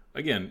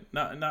 Again,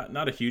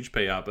 not a huge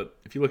payout, but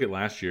if you look at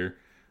last year,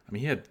 I mean,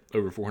 he had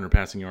over 400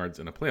 passing yards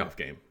in a playoff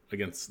game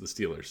against the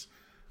Steelers.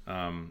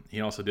 He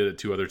also did it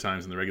 2 other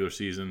times in the regular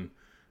season,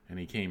 and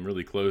he came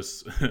really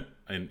close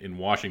in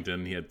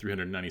Washington. He had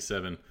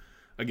 397.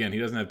 Again, he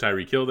doesn't have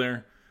Tyreek Hill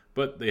there,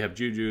 but they have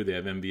Juju, they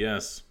have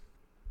MVS.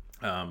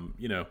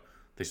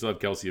 They still have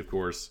Kelsey, of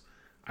course.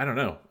 I don't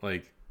know,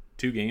 like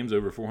 2 games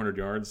over 400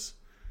 yards.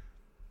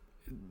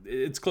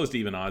 It's close to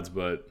even odds,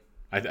 but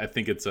I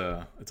think it's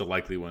a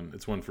likely one.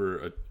 It's one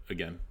for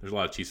again. There's a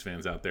lot of Chiefs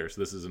fans out there,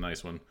 so this is a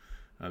nice one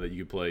that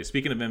you could play.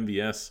 Speaking of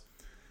MVS,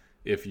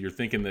 if you're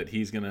thinking that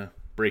he's gonna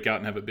break out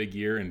and have a big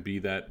year and be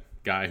that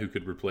guy who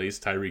could replace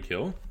Tyreek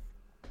Hill,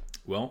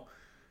 well,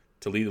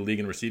 to lead the league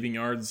in receiving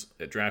yards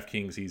at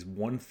DraftKings, he's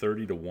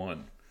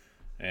 130-1,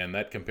 and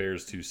that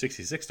compares to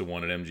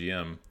 66-1 at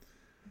MGM.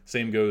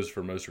 Same goes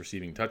for most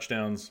receiving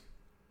touchdowns.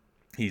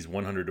 He's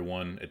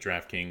 100-1 at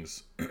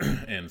DraftKings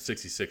and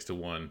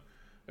 66-1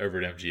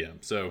 over at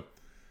MGM. So,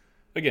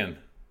 again,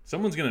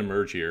 someone's going to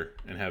emerge here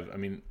and have, I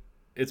mean,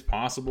 it's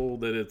possible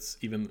that it's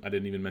even, I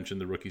didn't even mention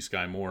the rookie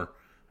Sky Moore.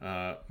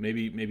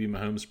 Maybe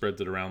Mahomes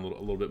spreads it around a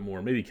little bit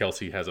more. Maybe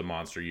Kelsey has a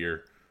monster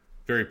year.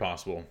 Very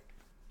possible.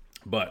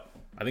 But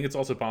I think it's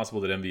also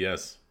possible that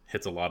MVS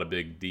hits a lot of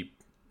big,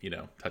 deep,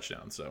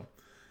 touchdowns. So,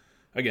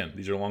 again,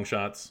 these are long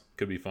shots.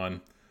 Could be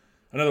fun.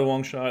 Another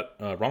long shot,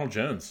 Ronald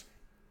Jones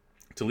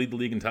to lead the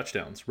league in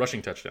touchdowns,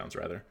 rushing touchdowns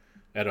rather,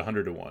 at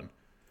 100-1.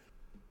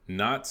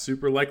 Not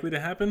super likely to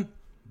happen,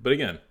 but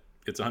again,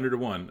 it's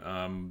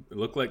 100-1. It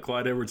looked like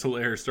Clyde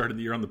Edwards-Helaire started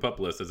the year on the PUP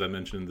list, as I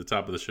mentioned at the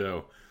top of the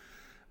show.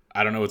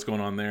 I don't know what's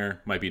going on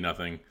there. Might be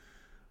nothing.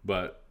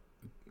 But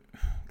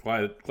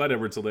Clyde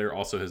Edwards-Helaire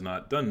also has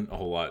not done a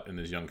whole lot in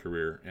his young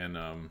career. And,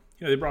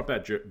 they brought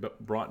back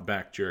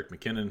Jerick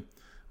McKinnon.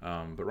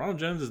 But Ronald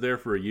Jones is there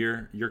for a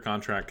year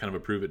contract, kind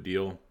of a prove-it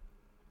deal.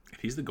 If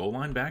he's the goal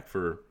line back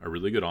for a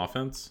really good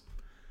offense,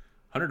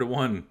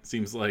 100-1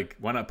 seems like,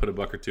 why not put a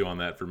buck or two on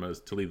that for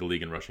most to lead the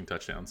league in rushing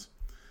touchdowns?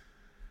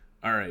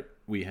 All right,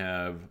 we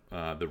have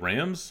the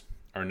Rams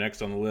are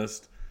next on the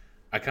list.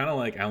 I kind of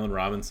like Allen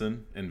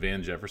Robinson and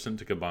Van Jefferson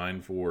to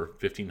combine for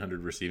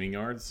 1,500 receiving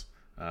yards.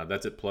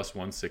 That's at plus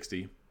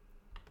 160.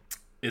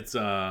 It's,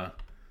 I'm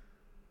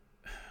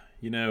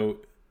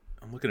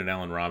looking at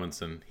Allen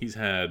Robinson. He's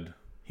had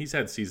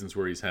seasons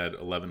where he's had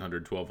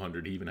 1,100,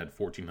 1,200. He even had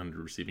 1,400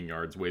 receiving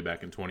yards way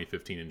back in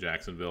 2015 in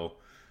Jacksonville.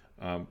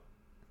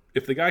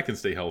 If the guy can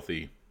stay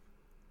healthy,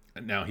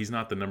 now he's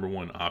not the number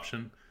one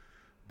option,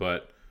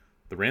 but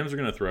the Rams are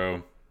going to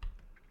throw.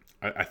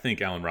 I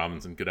think Allen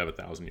Robinson could have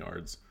 1,000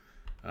 yards.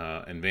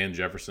 And Van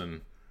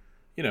Jefferson,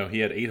 he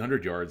had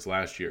 800 yards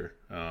last year.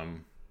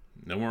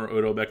 No more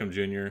Odell Beckham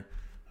Jr.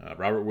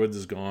 Robert Woods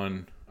is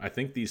gone. I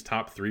think these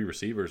top 3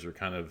 receivers are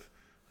kind of,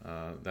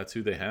 that's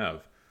who they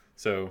have.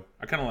 So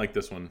I kind of like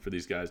this one for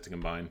these guys to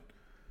combine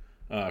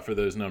for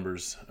those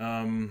numbers.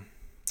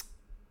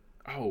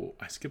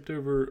 I skipped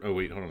over. Oh,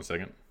 wait, hold on a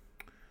second.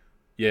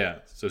 Yeah,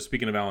 so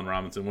speaking of Allen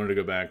Robinson, wanted to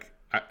go back.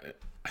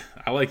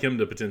 I like him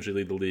to potentially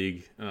lead the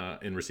league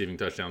in receiving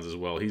touchdowns as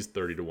well. He's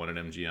 30-1 at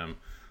MGM.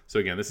 So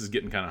again, this is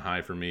getting kind of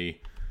high for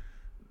me.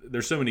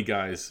 There's so many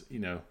guys,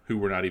 who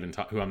we're not even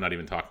who I'm not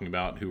even talking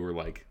about, who are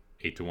like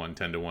 8-1,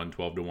 10-1,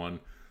 12-1.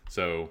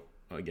 So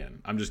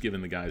again, I'm just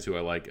giving the guys who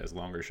I like as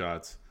longer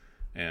shots.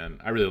 And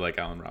I really like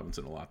Allen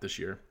Robinson a lot this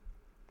year.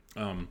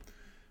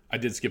 I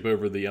did skip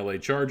over the LA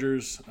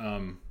Chargers.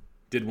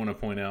 Did want to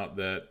point out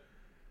that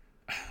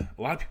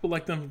a lot of people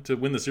like them to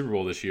win the Super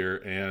Bowl this year.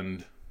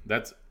 And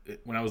that's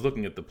when I was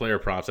looking at the player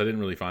props, I didn't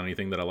really find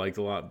anything that I liked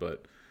a lot.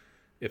 But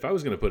if I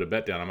was going to put a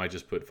bet down, I might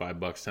just put $5,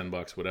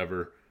 $10,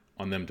 whatever,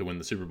 on them to win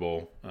the Super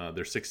Bowl.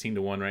 They're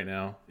 16-1 right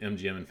now,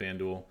 MGM and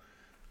FanDuel.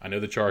 I know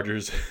the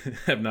Chargers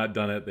have not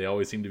done it. They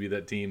always seem to be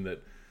that team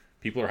that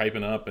people are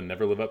hyping up and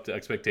never live up to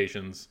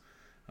expectations.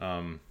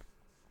 But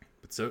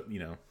so,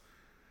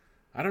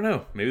 I don't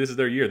know. Maybe this is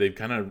their year. They've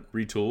kind of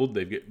retooled.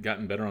 They've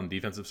gotten better on the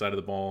defensive side of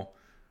the ball,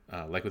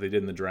 like what they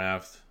did in the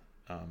draft.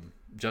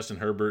 Justin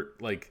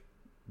Herbert,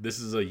 this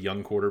is a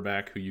young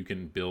quarterback who you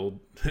can build,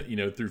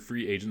 through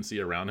free agency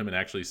around him and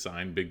actually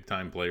sign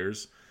big-time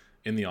players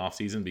in the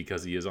offseason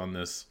because he is on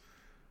this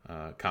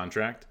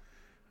contract.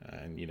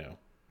 And,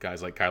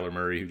 guys like Kyler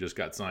Murray who just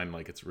got signed,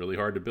 it's really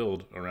hard to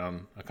build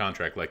around a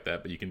contract like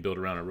that, but you can build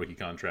around a rookie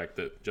contract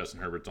that Justin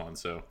Herbert's on.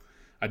 So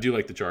I do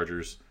like the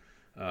Chargers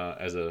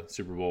as a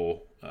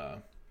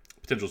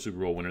potential Super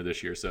Bowl winner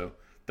this year. So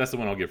that's the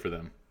one I'll give for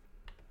them.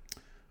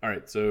 All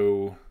right,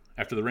 so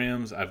after the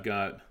Rams, I've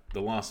got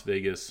the Las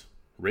Vegas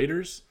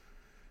Raiders,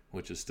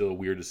 which is still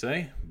weird to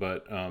say,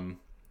 but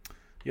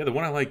the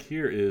one I like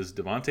here is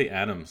Davante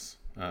Adams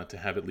to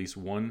have at least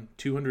one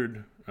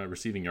 200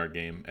 receiving yard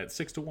game at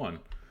 6-1.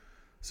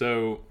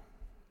 So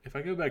if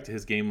I go back to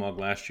his game log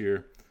last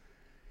year,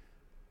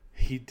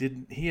 he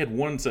had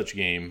one such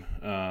game.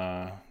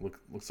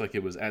 Looks like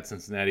it was at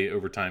Cincinnati,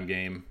 overtime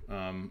game.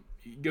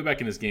 You go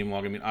back in his game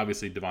log. I mean,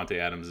 obviously Davante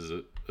Adams is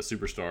a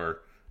superstar.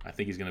 I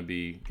think he's going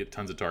to get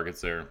tons of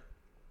targets there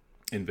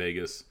in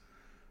Vegas.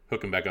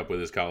 Hook him back up with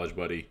his college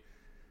buddy.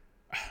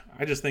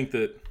 I just think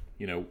that,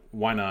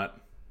 why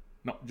not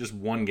just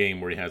one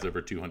game where he has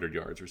over 200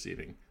 yards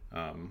receiving.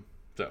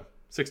 So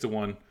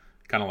 6-1,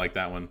 kind of like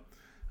that one.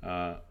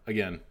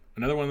 Again,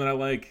 another one that I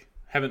like,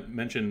 haven't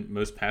mentioned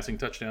most passing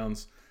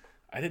touchdowns.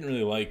 I didn't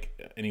really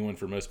like anyone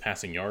for most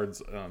passing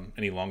yards,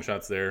 any long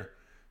shots there.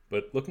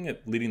 But looking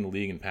at leading the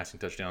league in passing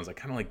touchdowns, I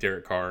kind of like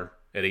Derek Carr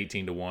at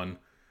 18-1.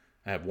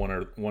 I have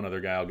one other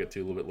guy I'll get to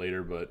a little bit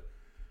later, but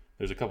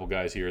there's a couple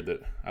guys here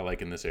that I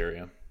like in this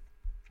area.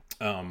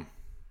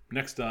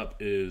 Next up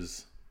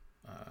is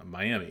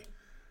Miami.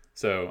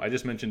 So I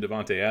just mentioned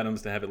Davante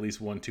Adams to have at least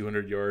one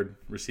 200-yard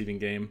receiving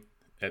game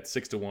at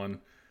 6-1.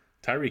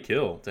 Tyreek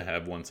Hill to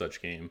have one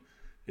such game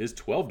is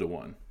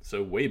 12-1,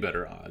 so way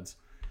better odds.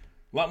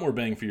 A lot more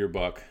bang for your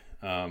buck.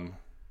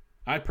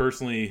 I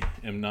personally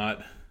am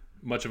not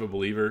much of a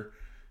believer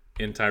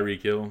in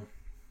Tyreek Hill,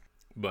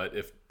 but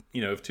if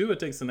Tua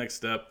takes the next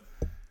step,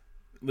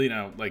 they've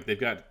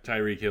got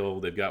Tyreek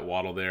Hill, they've got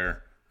Waddle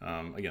there.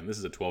 Again, this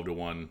is a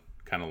 12-1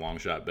 kind of long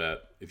shot bet.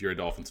 If you're a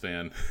Dolphins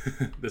fan,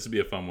 this would be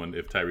a fun one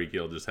if Tyreek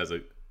Hill just has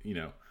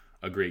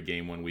a great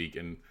game one week.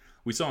 And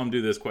we saw him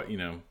do this quite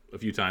a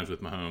few times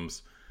with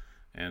Mahomes.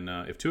 And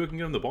if Tua can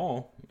get him the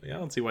ball, I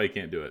don't see why he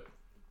can't do it.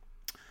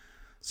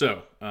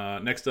 So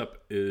next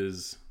up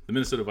is the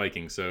Minnesota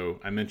Vikings. So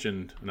I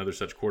mentioned another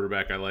such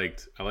quarterback I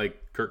liked. I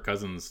like Kirk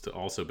Cousins to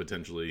also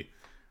potentially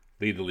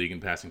lead the league in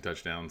passing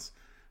touchdowns.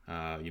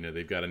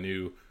 They've got a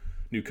new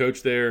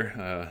coach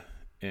there,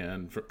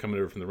 and coming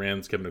over from the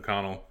Rams, Kevin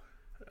O'Connell.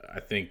 I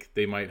think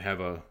they might have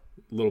a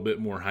little bit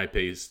more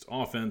high-paced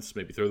offense,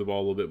 maybe throw the ball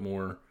a little bit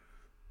more.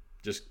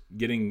 Just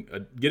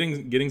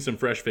getting some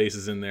fresh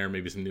faces in there,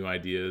 maybe some new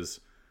ideas.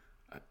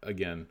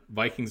 Again,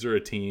 Vikings are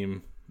a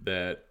team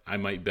that I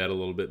might bet a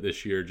little bit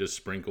this year, just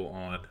sprinkle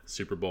on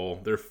Super Bowl.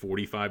 They're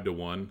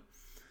 45-1.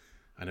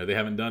 I know they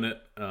haven't done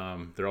it.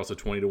 They're also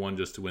 20-1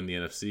 just to win the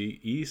NFC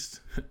East.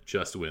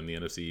 Just to win the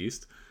NFC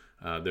East.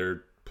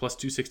 They're plus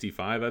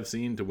 265 I've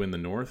seen to win the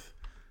North.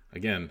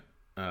 Again,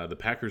 the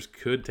Packers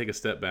could take a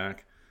step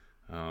back.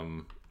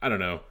 I don't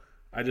know.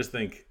 I just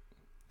think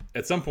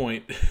at some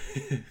point,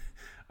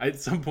 I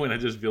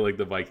just feel like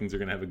the Vikings are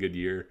going to have a good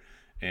year,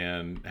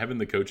 and having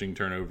the coaching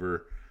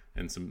turnover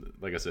and some,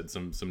 like I said,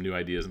 some new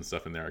ideas and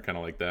stuff in there. I kind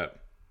of like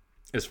that.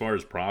 As far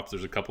as props,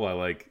 there's a couple I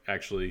like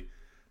actually.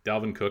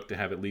 Dalvin Cook to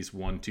have at least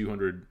one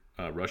 200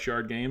 rush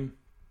yard game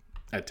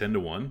at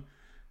 10-1.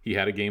 He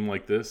had a game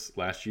like this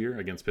last year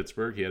against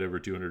Pittsburgh. He had over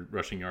 200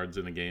 rushing yards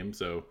in a game.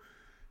 So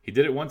he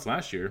did it once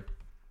last year.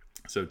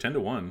 So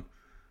 10-1,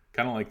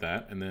 kind of like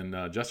that. And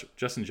then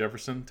Justin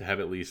Jefferson to have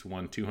at least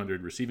one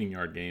 200 receiving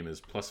yard game is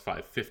plus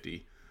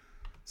 550.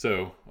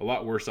 So a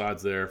lot worse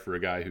odds there for a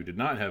guy who did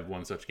not have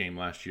one such game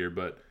last year,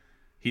 but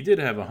he did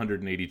have a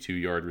 182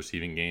 yard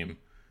receiving game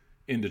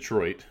in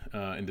Detroit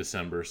in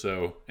December.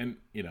 So, and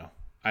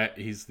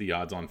he's the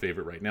odds-on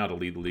favorite right now to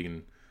lead the league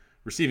in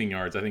receiving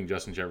yards. I think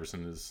Justin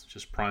Jefferson is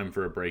just primed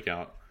for a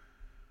breakout.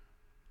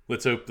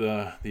 Let's hope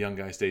the young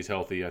guy stays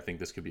healthy. I think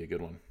this could be a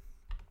good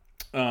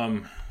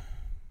one.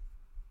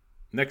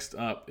 Next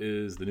up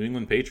is the New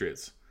England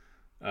Patriots.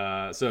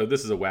 So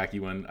this is a wacky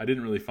one. I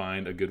didn't really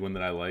find a good one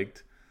that I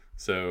liked.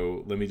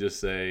 So let me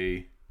just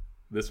say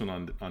this one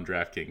on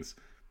DraftKings.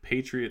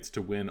 Patriots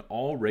to win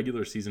all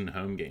regular season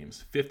home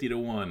games,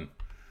 50-1.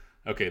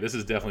 Okay, this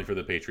is definitely for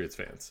the Patriots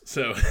fans.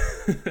 So,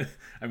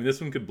 I mean, this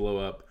one could blow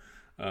up,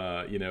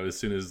 as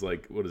soon as,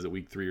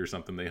 week 3 or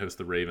something, they host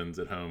the Ravens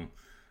at home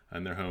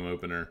and their home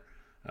opener.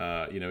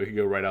 It could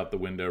go right out the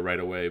window right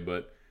away.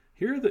 But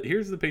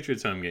here's the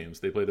Patriots home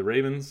games. They play the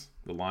Ravens,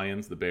 the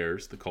Lions, the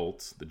Bears, the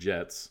Colts, the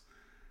Jets.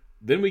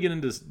 Then we get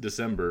into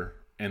December,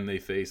 and they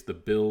face the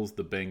Bills,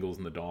 the Bengals,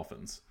 and the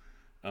Dolphins.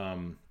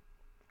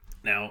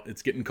 Now,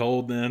 it's getting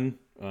cold then.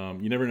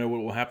 You never know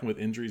what will happen with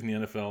injuries in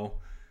the NFL.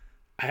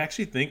 I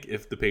actually think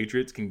if the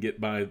Patriots can get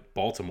by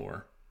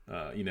Baltimore,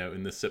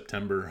 in this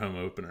September home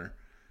opener,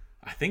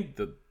 I think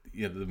the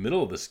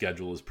middle of the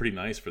schedule is pretty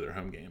nice for their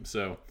home game.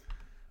 So,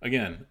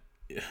 again,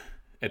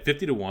 at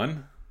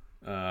 50-1,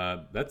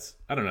 that's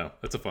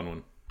a fun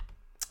one.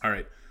 All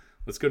right,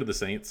 let's go to the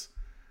Saints.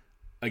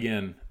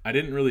 Again, I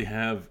didn't really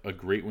have a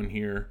great one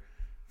here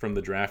from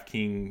the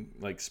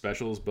DraftKings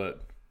specials,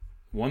 but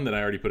one that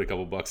I already put a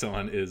couple bucks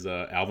on is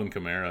Alvin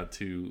Kamara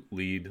to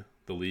lead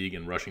the league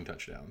in rushing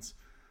touchdowns.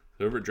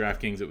 So over at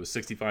DraftKings, it was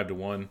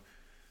 65-1,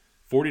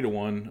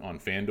 40-1 on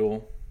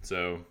FanDuel.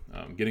 So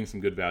getting some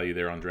good value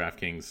there on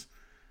DraftKings.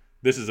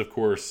 This is, of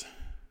course,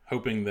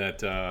 hoping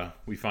that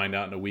we find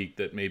out in a week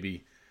that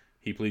maybe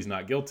he pleads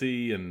not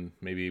guilty, and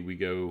maybe we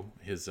go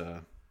his,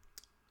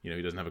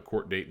 he doesn't have a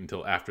court date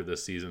until after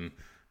this season.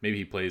 Maybe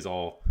he plays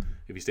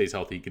if he stays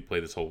healthy, he could play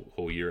this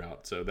whole year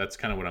out. So that's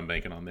kind of what I'm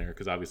banking on there,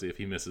 because obviously if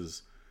he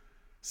misses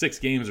 6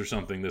 games or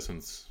something, this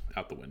one's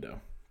out the window.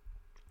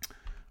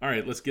 All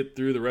right, let's get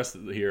through the rest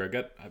of here. I've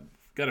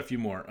got a few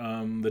more.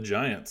 The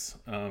Giants.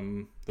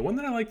 The one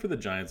that I like for the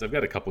Giants, I've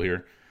got a couple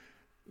here.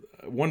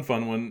 One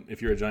fun one,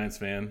 if you're a Giants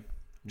fan,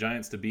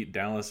 Giants to beat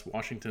Dallas,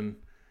 Washington,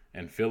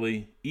 and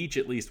Philly, each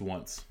at least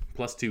once,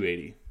 plus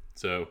 280.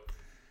 So,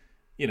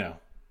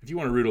 if you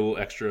want to root a little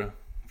extra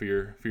for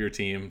your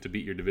team to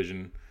beat your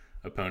division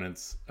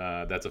opponents,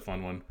 that's a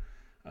fun one.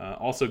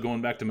 Also,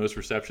 going back to most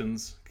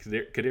receptions,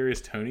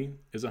 Kadarius Toney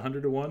is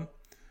 100-1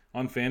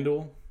 on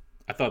FanDuel.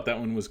 I thought that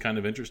one was kind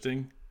of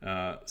interesting.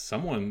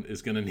 Someone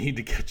is going to need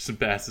to catch some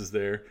passes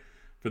there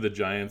for the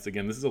Giants.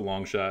 Again, this is a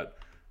long shot.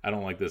 I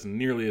don't like this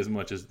nearly as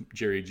much as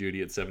Jerry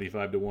Jeudy at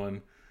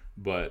 75-1,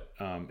 but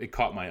it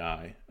caught my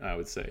eye, I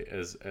would say,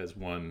 as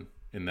one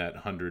in that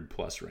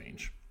 100-plus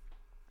range.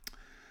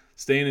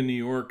 Staying in New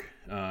York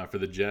for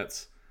the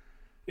Jets,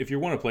 if you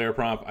want a player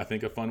prop, I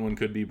think a fun one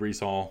could be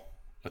Breece Hall,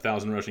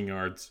 1,000 rushing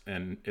yards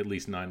and at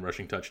least 9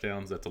 rushing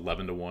touchdowns. That's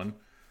 11-1.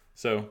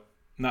 So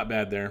not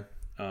bad there.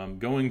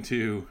 Going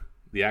to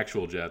the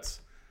actual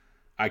Jets,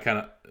 I kind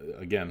of,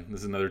 again, this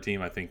is another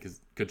team I think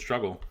could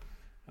struggle.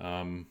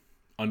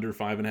 Under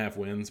 5.5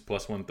 wins,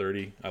 plus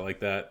 130. I like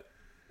that.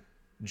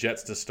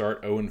 Jets to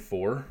start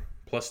 0-4,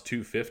 plus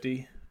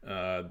 250.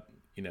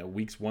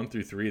 Weeks 1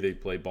 through 3, they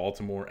play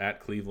Baltimore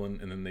at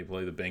Cleveland, and then they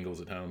play the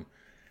Bengals at home.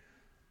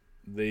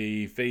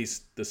 They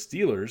face the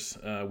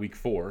Steelers week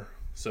 4.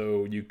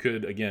 So you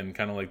could, again,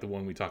 kind of like the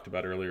one we talked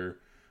about earlier,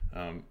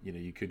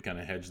 you could kind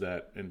of hedge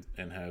that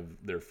and have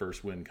their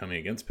first win coming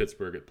against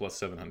Pittsburgh at plus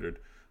 700.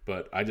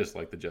 But I just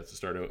like the Jets to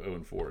start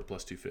 0-4 at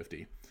plus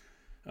 250.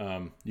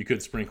 You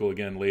could sprinkle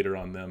again later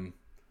on them.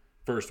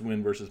 First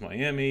win versus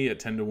Miami at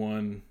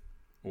 10-1,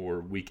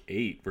 or week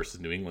 8 versus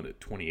New England at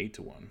 28-1.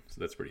 So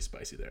that's pretty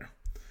spicy there.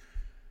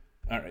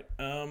 All right.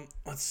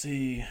 Let's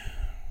see.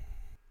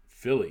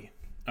 Philly.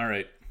 All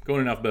right.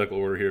 Going in alphabetical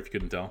order here, if you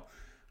couldn't tell.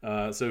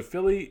 So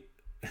Philly,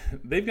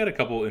 they've got a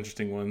couple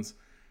interesting ones.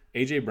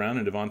 A.J. Brown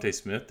and Devontae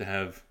Smith to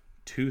have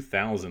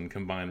 2,000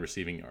 combined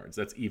receiving yards.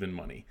 That's even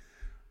money.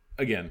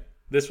 Again,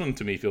 this one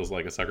to me feels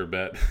like a sucker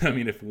bet. I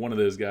mean, if one of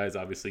those guys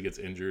obviously gets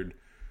injured,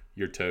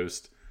 you're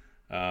toast.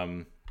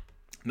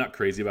 Not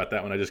crazy about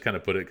that one. I just kind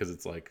of put it because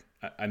it's like,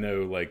 I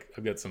know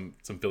I've got some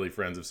Philly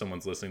friends. If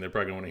someone's listening, they're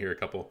probably going to want to hear a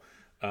couple.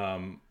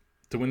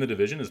 To win the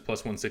division is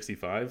plus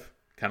 165,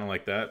 kind of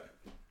like that.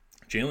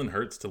 Jalen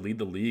Hurts to lead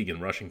the league in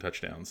rushing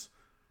touchdowns,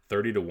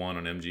 30-1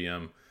 on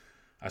MGM.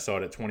 I saw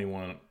it at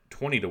 20-1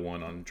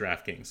 on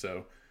DraftKings.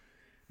 So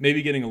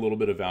maybe getting a little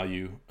bit of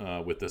value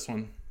with this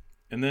one.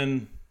 And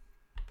then,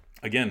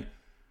 again,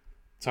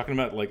 talking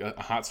about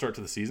a hot start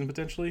to the season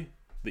potentially,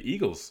 the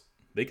Eagles,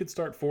 they could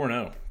start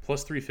 4-0,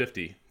 plus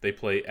 350. They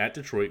play at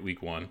Detroit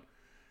week 1.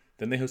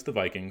 Then they host the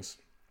Vikings.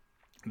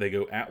 They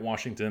go at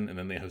Washington, and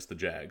then they host the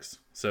Jags.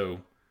 So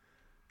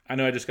I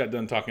know I just got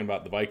done talking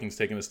about the Vikings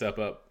taking a step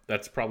up.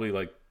 That's probably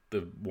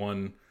the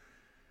one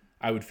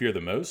I would fear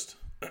the most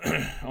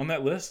on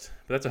that list.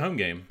 But that's a home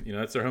game.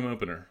 That's their home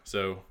opener.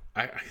 So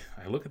I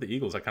look at the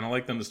Eagles. I kind of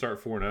like them to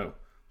start 4-0,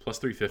 plus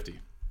 350. All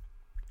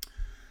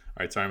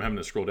right, sorry, I'm having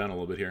to scroll down a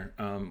little bit here.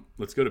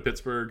 Let's go to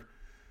Pittsburgh.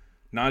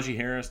 Najee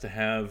Harris to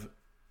have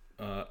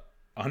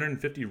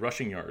 150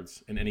 rushing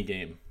yards in any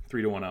game,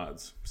 3-1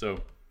 odds.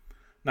 So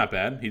not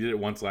bad. He did it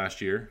once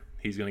last year.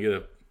 He's going to get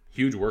a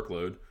huge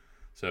workload.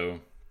 So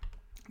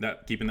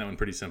keeping that one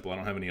pretty simple. I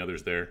don't have any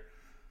others there.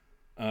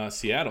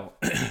 Seattle.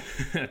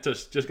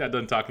 just got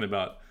done talking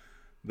about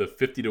the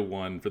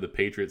 50-1 for the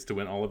Patriots to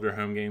win all of their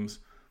home games.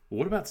 Well,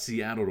 what about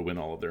Seattle to win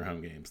all of their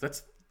home games?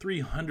 That's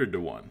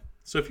 300-1.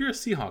 So if you're a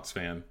Seahawks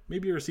fan,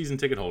 maybe you're a season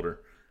ticket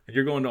holder, and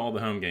you're going to all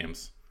the home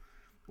games,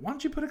 why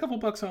don't you put a couple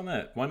bucks on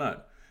that? Why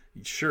not?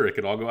 Sure, it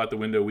could all go out the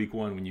window week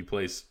 1 when you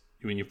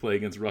play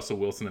against Russell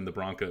Wilson and the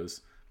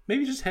Broncos.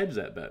 Maybe just hedge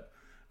that bet.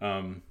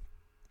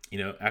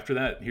 After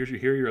that, here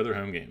are your other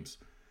home games.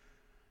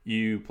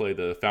 You play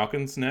the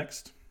Falcons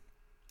next,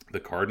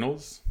 the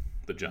Cardinals,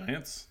 the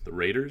Giants, the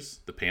Raiders,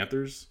 the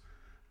Panthers,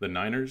 the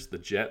Niners, the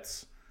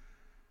Jets,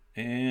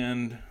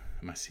 and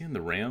Am I seeing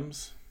the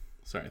Rams?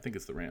 Sorry, I think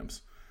it's the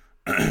Rams.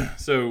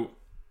 So,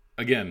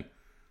 again,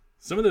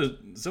 some of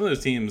those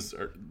teams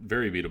are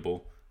very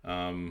beatable.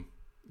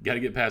 Got to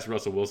get past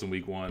Russell Wilson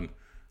week 1,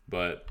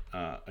 but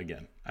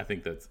again, I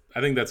think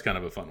that's kind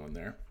of a fun one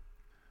there.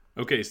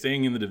 Okay,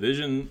 staying in the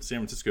division, San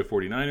Francisco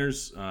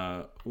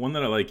 49ers. One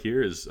that I like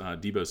here is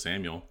Deebo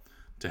Samuel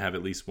to have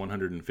at least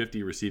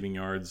 150 receiving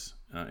yards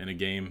in a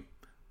game,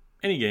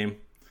 any game.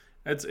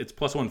 It's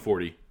plus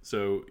 140.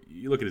 So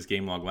you look at his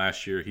game log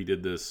last year, he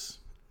did this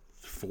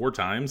 4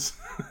 times,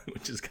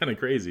 which is kind of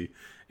crazy.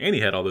 And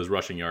he had all those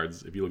rushing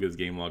yards if you look at his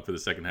game log for the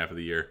second half of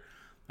the year.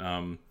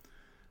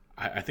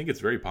 I think it's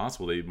very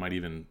possible they might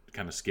even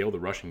kind of scale the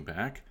rushing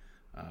back.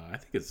 I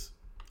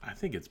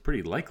think it's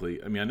pretty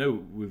likely. I mean, I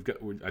know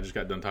I just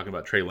got done talking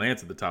about Trey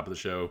Lance at the top of the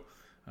show.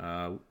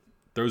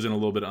 Throws in a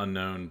little bit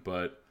unknown,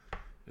 but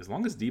as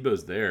long as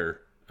Deebo's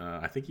there,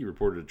 I think he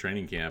reported at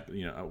training camp.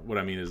 You know, what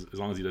I mean is as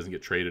long as he doesn't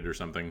get traded or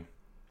something.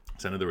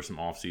 So I know there was some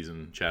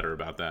off-season chatter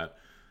about that.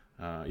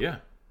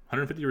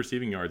 150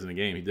 receiving yards in a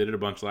game. He did it a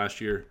bunch last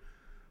year,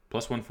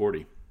 plus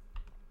 140.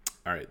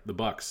 All right, the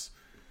Bucs.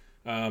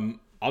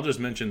 I'll just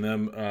mention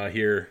them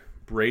here.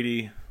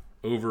 Brady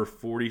over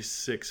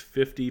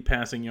 4650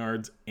 passing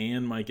yards,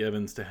 and Mike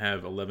Evans to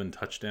have 11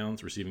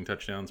 touchdowns, receiving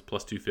touchdowns,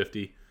 plus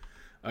 250.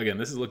 Again,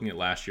 this is looking at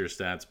last year's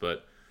stats,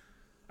 but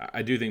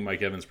I do think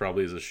Mike Evans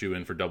probably is a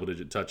shoe-in for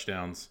double-digit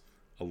touchdowns.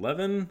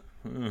 11?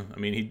 I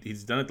mean,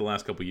 he's done it the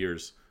last couple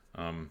years,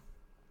 and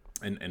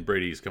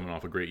Brady's coming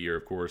off a great year,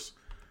 of course.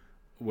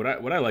 What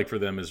I like for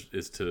them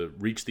is to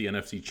reach the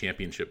NFC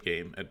Championship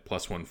game at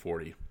plus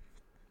 140.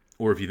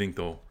 Or if you think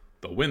they'll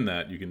win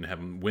that, you can have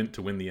them win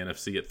the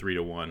NFC at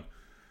 3-1.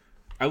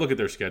 I look at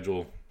their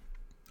schedule.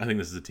 I think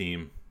this is a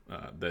team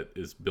that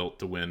is built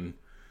to win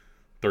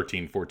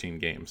 13, 14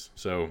 games.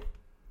 So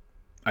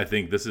I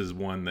think this is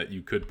one that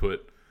you could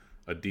put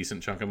a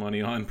decent chunk of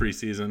money on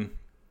preseason.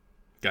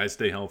 Guys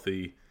stay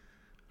healthy.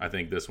 I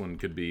think this one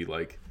could be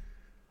like,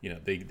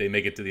 they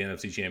make it to the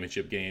NFC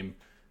Championship game.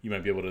 You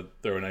might be able to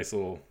throw a nice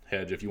little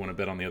hedge if you want to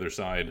bet on the other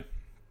side.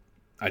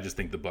 I just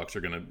think the Bucs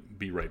are going to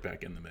be right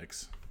back in the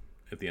mix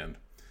at the end.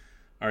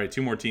 All right,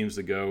 2 more teams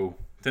to go.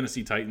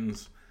 Tennessee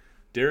Titans.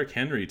 Derrick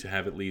Henry to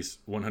have at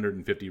least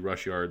 150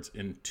 rush yards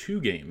in 2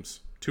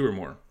 games, 2 or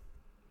more.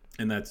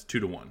 And that's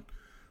 2-1.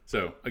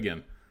 So,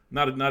 again,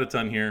 not a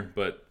ton here,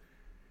 but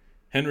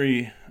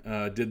Henry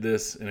did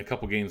this in a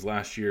couple games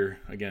last year.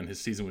 Again, his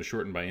season was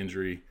shortened by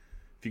injury.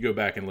 If you go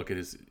back and look at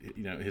his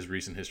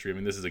recent history, I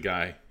mean, this is a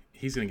guy,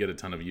 he's going to get a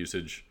ton of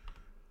usage.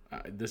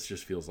 This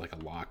just feels like a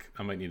lock.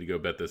 I might need to go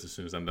bet this as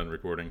soon as I'm done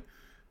recording,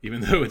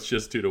 even though it's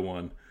just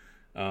 2-1.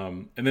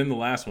 And then the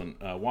last one,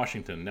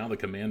 Washington, now the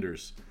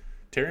Commanders.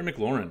 Terry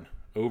McLaurin,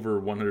 over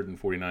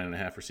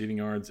 149.5 receiving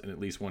yards in at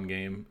least 1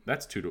 game.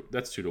 That's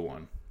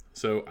 2-1.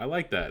 So I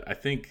like that. I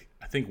think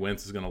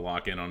Wentz is going to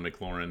lock in on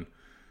McLaurin.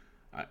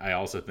 I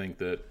also think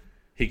that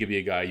he could be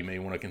a guy you may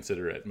want to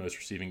consider at most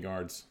receiving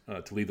yards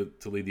to lead the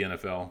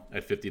NFL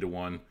at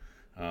 50-1.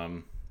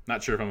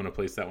 Not sure if I'm going to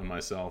place that one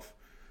myself,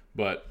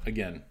 but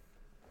again,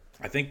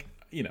 I think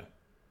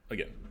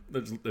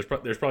there's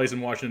probably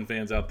some Washington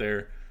fans out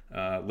there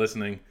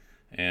listening,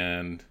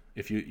 and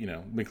if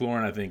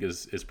McLaurin I think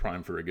is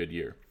primed for a good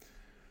year.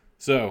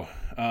 So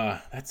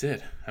that's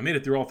it. I made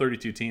it through all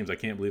 32 teams. I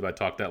can't believe I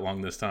talked that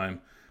long this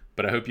time,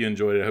 but I hope you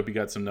enjoyed it. I hope you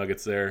got some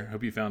nuggets there. I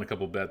hope you found a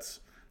couple bets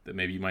that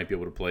maybe you might be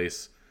able to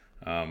place.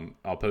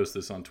 I'll post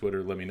this on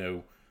Twitter. Let me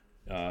know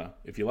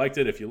if you liked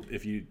it.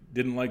 If you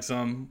didn't like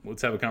some,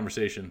 let's have a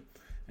conversation.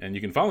 And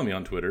you can follow me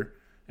on Twitter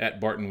at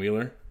Barton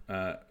Wheeler.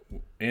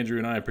 Andrew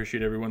and I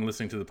appreciate everyone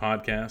listening to the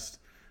podcast.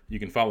 You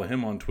can follow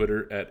him on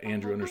Twitter at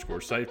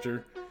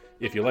Andrew_Seifter.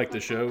 If you like the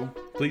show,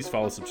 please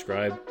follow,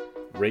 subscribe,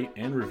 rate,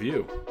 and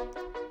review.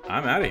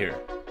 I'm out of here.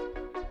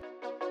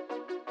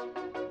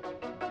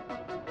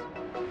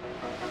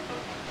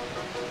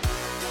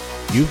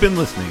 You've been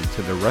listening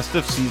to the Rest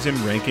of Season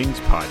Rankings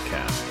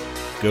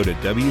podcast. Go to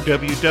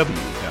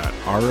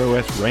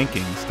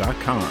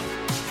www.rosrankings.com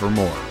for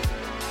more.